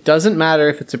sauce. It doesn't matter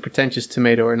if it's a pretentious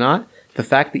tomato or not. The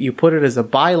fact that you put it as a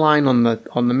byline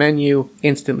on the menu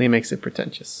instantly makes it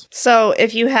pretentious. So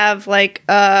if you have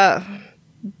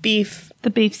beef... The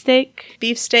beefsteak?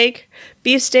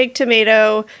 Beefsteak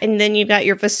tomato, and then you've got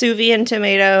your Vesuvian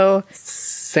tomato.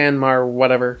 Sanmar,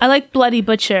 whatever. I like Bloody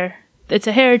Butcher. It's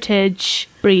a heritage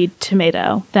breed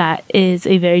tomato that is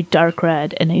a very dark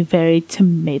red and a very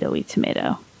tomatoey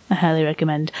tomato. I highly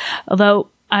recommend. Although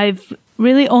I've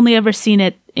really only ever seen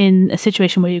it in a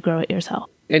situation where you grow it yourself.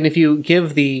 And if you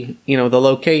give the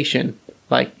location,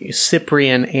 like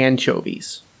Cyprian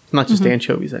anchovies, it's not just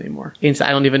anchovies anymore. I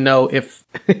don't even know if...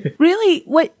 Really?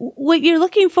 What you're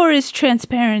looking for is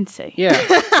transparency. Yeah.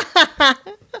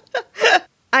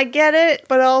 I get it,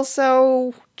 but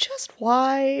also, just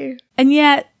why? And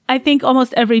yet, I think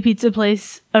almost every pizza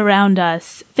place around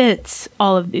us fits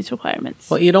all of these requirements.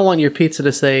 Well, you don't want your pizza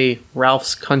to say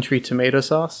Ralph's Country Tomato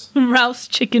Sauce? Ralph's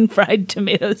Chicken Fried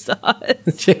Tomato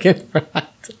Sauce. Chicken Fried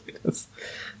Tomatoes.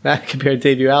 That could be our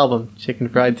debut album, Chicken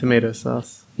Fried Tomato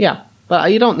Sauce. Yeah.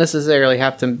 But you don't necessarily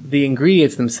have to, the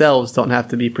ingredients themselves don't have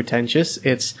to be pretentious.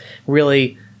 It's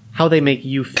really how they make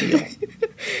you feel.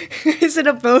 Is it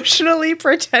emotionally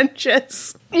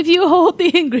pretentious? If you hold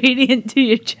the ingredient to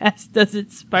your chest, does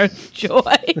it spark joy?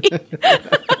 I'm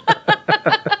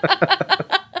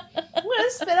gonna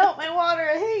spit out my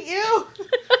water. I hate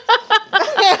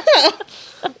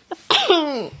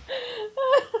you.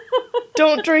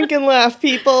 Don't drink and laugh,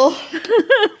 people.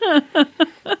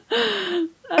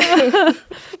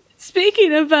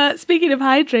 Speaking of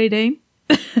hydrating,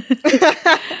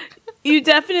 you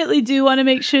definitely do want to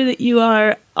make sure that you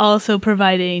are also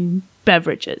providing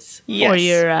beverages for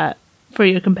your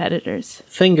competitors.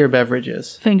 Finger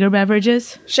beverages. Finger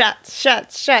beverages. Shots.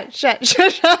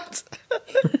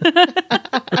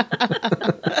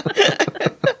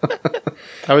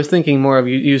 I was thinking more of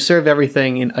you serve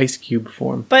everything in ice cube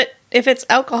form. But if it's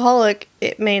alcoholic,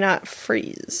 it may not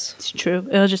freeze. It's true.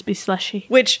 It'll just be slushy.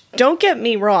 Which, don't get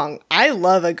me wrong, I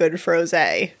love a good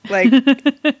frosé. Like,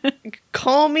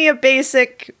 call me a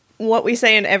basic, what we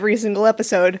say in every single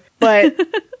episode, but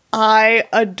I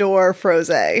adore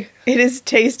frosé. It is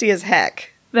tasty as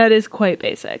heck. That is quite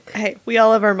basic. Hey, we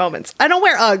all have our moments. I don't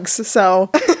wear Uggs, so...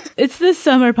 It's the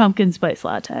summer pumpkin spice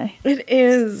latte. It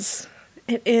is.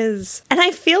 It is. And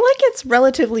I feel like it's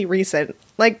relatively recent.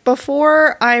 Like,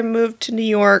 before I moved to New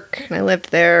York, I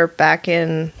lived there back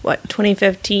in,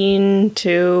 2015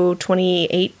 to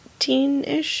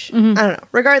 2018-ish? I don't know.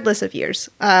 Regardless of years.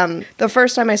 The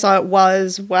first time I saw it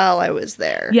was while I was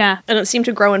there. Yeah. And it seemed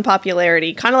to grow in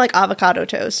popularity, kind of like avocado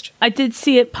toast. I did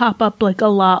see it pop up like a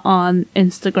lot on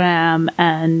Instagram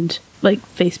and like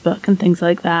Facebook and things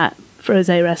like that.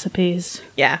 Frosé recipes.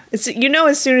 Yeah. It's,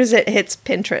 as soon as it hits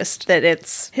Pinterest that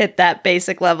it's hit that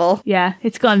basic level. Yeah,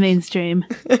 it's gone mainstream.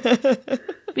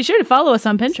 Be sure to follow us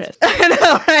on Pinterest. I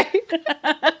know, right?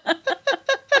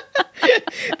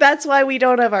 That's why we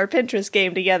don't have our Pinterest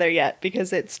game together yet,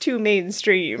 because it's too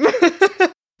mainstream.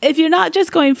 If you're not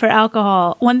just going for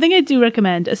alcohol, one thing I do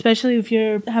recommend, especially if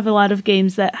you have a lot of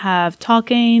games that have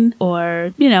talking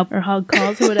or, or hug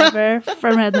calls or whatever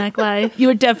from Redneck Life,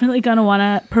 you're definitely going to want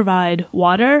to provide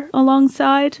water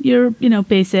alongside your,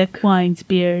 basic wines,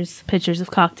 beers, pitchers of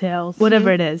cocktails,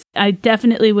 whatever it is. I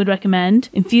definitely would recommend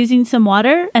infusing some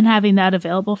water and having that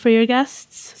available for your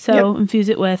guests. So infuse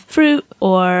it with fruit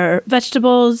or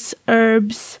vegetables,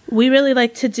 herbs. We really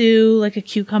like to do like a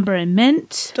cucumber and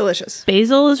mint. Delicious.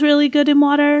 Basil is really good in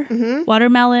water.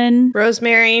 Watermelon.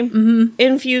 Rosemary.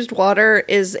 Infused water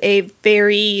is a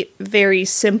very, very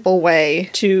simple way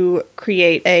to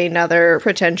create another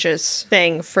pretentious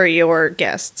thing for your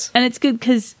guests. And it's good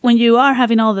because when you are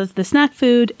having all the snack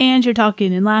food and you're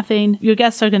talking and laughing, your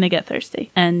guests are going to get thirsty.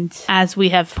 And as we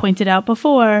have pointed out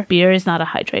before, beer is not a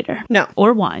hydrator. No.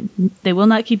 Or wine. They will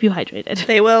not keep you hydrated.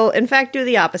 They will, in fact, do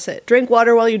the opposite. Drink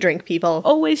water while you drink, people.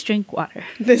 Always drink water.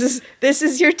 This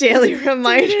is your daily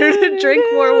reminder to drink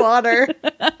more water.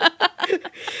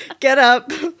 Get up,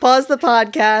 pause the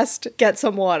podcast, get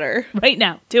some water. Right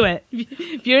now. Do it.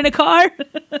 If you're in a car,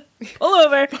 pull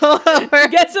over.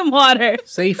 Get some water.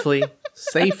 Safely.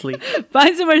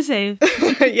 Find somewhere safe.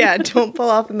 Yeah, don't pull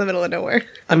off in the middle of nowhere.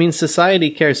 I mean,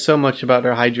 society cares so much about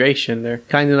our hydration. They're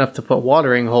kind enough to put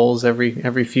watering holes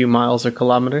every few miles or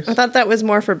kilometers. I thought that was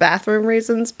more for bathroom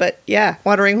reasons, but yeah,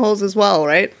 watering holes as well,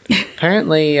 right?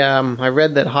 Apparently, I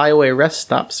read that highway rest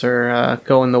stops are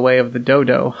going the way of the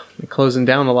dodo. They're closing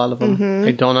down a lot of them.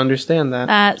 I don't understand that.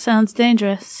 That sounds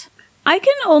dangerous. I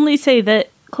can only say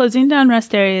that closing down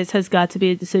rest areas has got to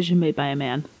be a decision made by a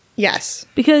man. Yes.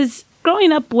 Because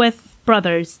growing up with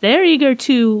brothers, they're eager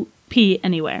to pee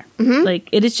anywhere. Like,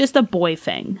 it is just a boy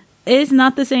thing. It is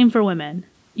not the same for women.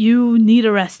 You need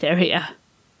a rest area.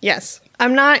 Yes.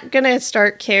 I'm not going to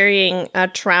start carrying a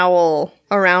trowel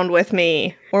around with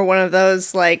me or one of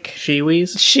those, like...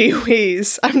 Shiwis?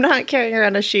 Shiwis. I'm not carrying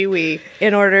around a shiwi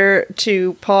in order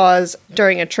to pause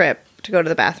during a trip to go to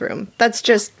the bathroom. That's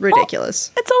just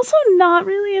ridiculous. It's also not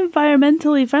really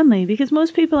environmentally friendly because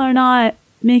most people are not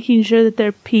making sure that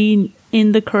they're peeing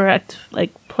in the correct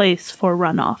place for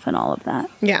runoff and all of that.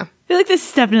 Yeah. I feel like this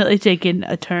is definitely taking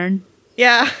a turn.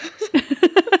 Yeah.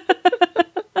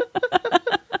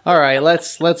 All right,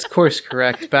 let's course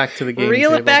correct back to the game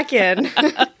Reel table. it back in.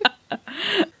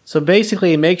 So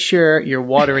basically, make sure you're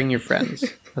watering your friends.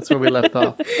 That's where we left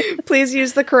off. Please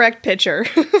use the correct pitcher.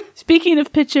 Speaking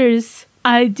of pitchers,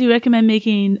 I do recommend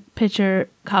making pitcher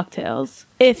cocktails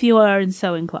if you are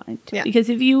so inclined. Yeah. Because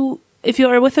if you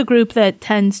are with a group that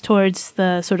tends towards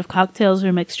the sort of cocktails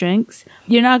or mixed drinks,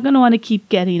 you're not going to want to keep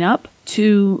getting up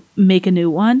to make a new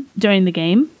one during the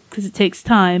game. because it takes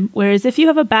time. Whereas if you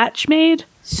have a batch made,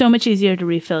 so much easier to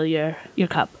refill your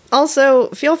cup. Also,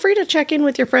 feel free to check in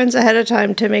with your friends ahead of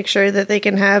time to make sure that they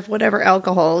can have whatever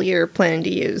alcohol you're planning to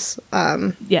use.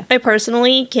 Yeah. I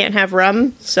personally can't have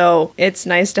rum, so it's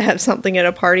nice to have something at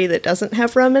a party that doesn't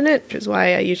have rum in it, which is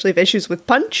why I usually have issues with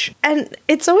punch. And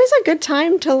it's always a good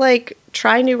time to, like,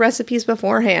 try new recipes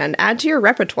beforehand. Add to your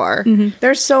repertoire.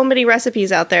 There's so many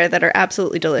recipes out there that are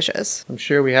absolutely delicious. I'm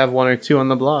sure we have one or two on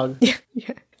the blog. Yeah.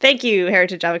 Thank you,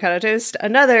 Heritage Avocado Toast.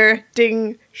 Another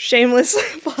shameless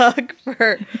plug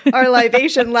for our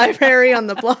libation library on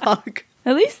the blog.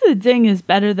 At least the ding is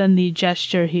better than the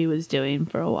gesture he was doing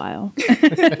for a while.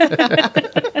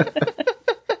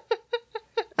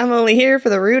 I'm only here for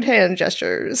the rude hand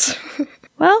gestures.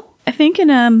 Well, I think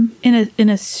in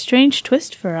a strange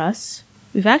twist for us,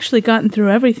 we've actually gotten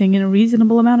through everything in a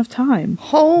reasonable amount of time.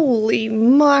 Holy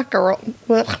mackerel.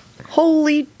 Well,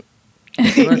 holy...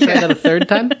 You want to try that a third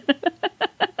time?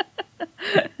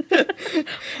 I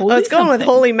was going with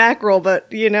holy mackerel, but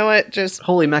you know what? Just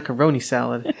Holy macaroni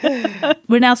salad.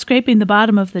 We're now scraping the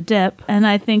bottom of the dip, and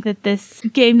I think that this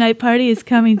game night party is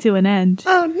coming to an end.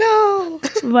 oh no!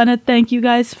 We want to thank you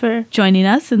guys for joining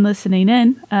us and listening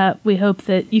in. We hope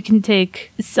that you can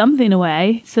take something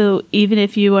away, so even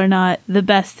if you are not the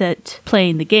best at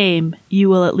playing the game, you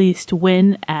will at least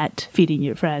win at feeding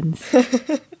your friends.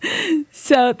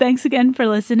 So thanks again for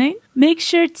listening. Make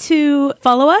sure to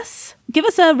follow us, give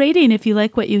us a rating if you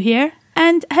like what you hear,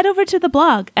 and head over to the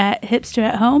blog at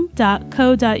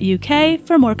hipsterathome.co.uk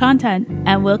for more content.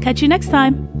 And we'll catch you next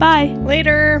time. Bye.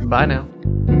 Later. Bye now.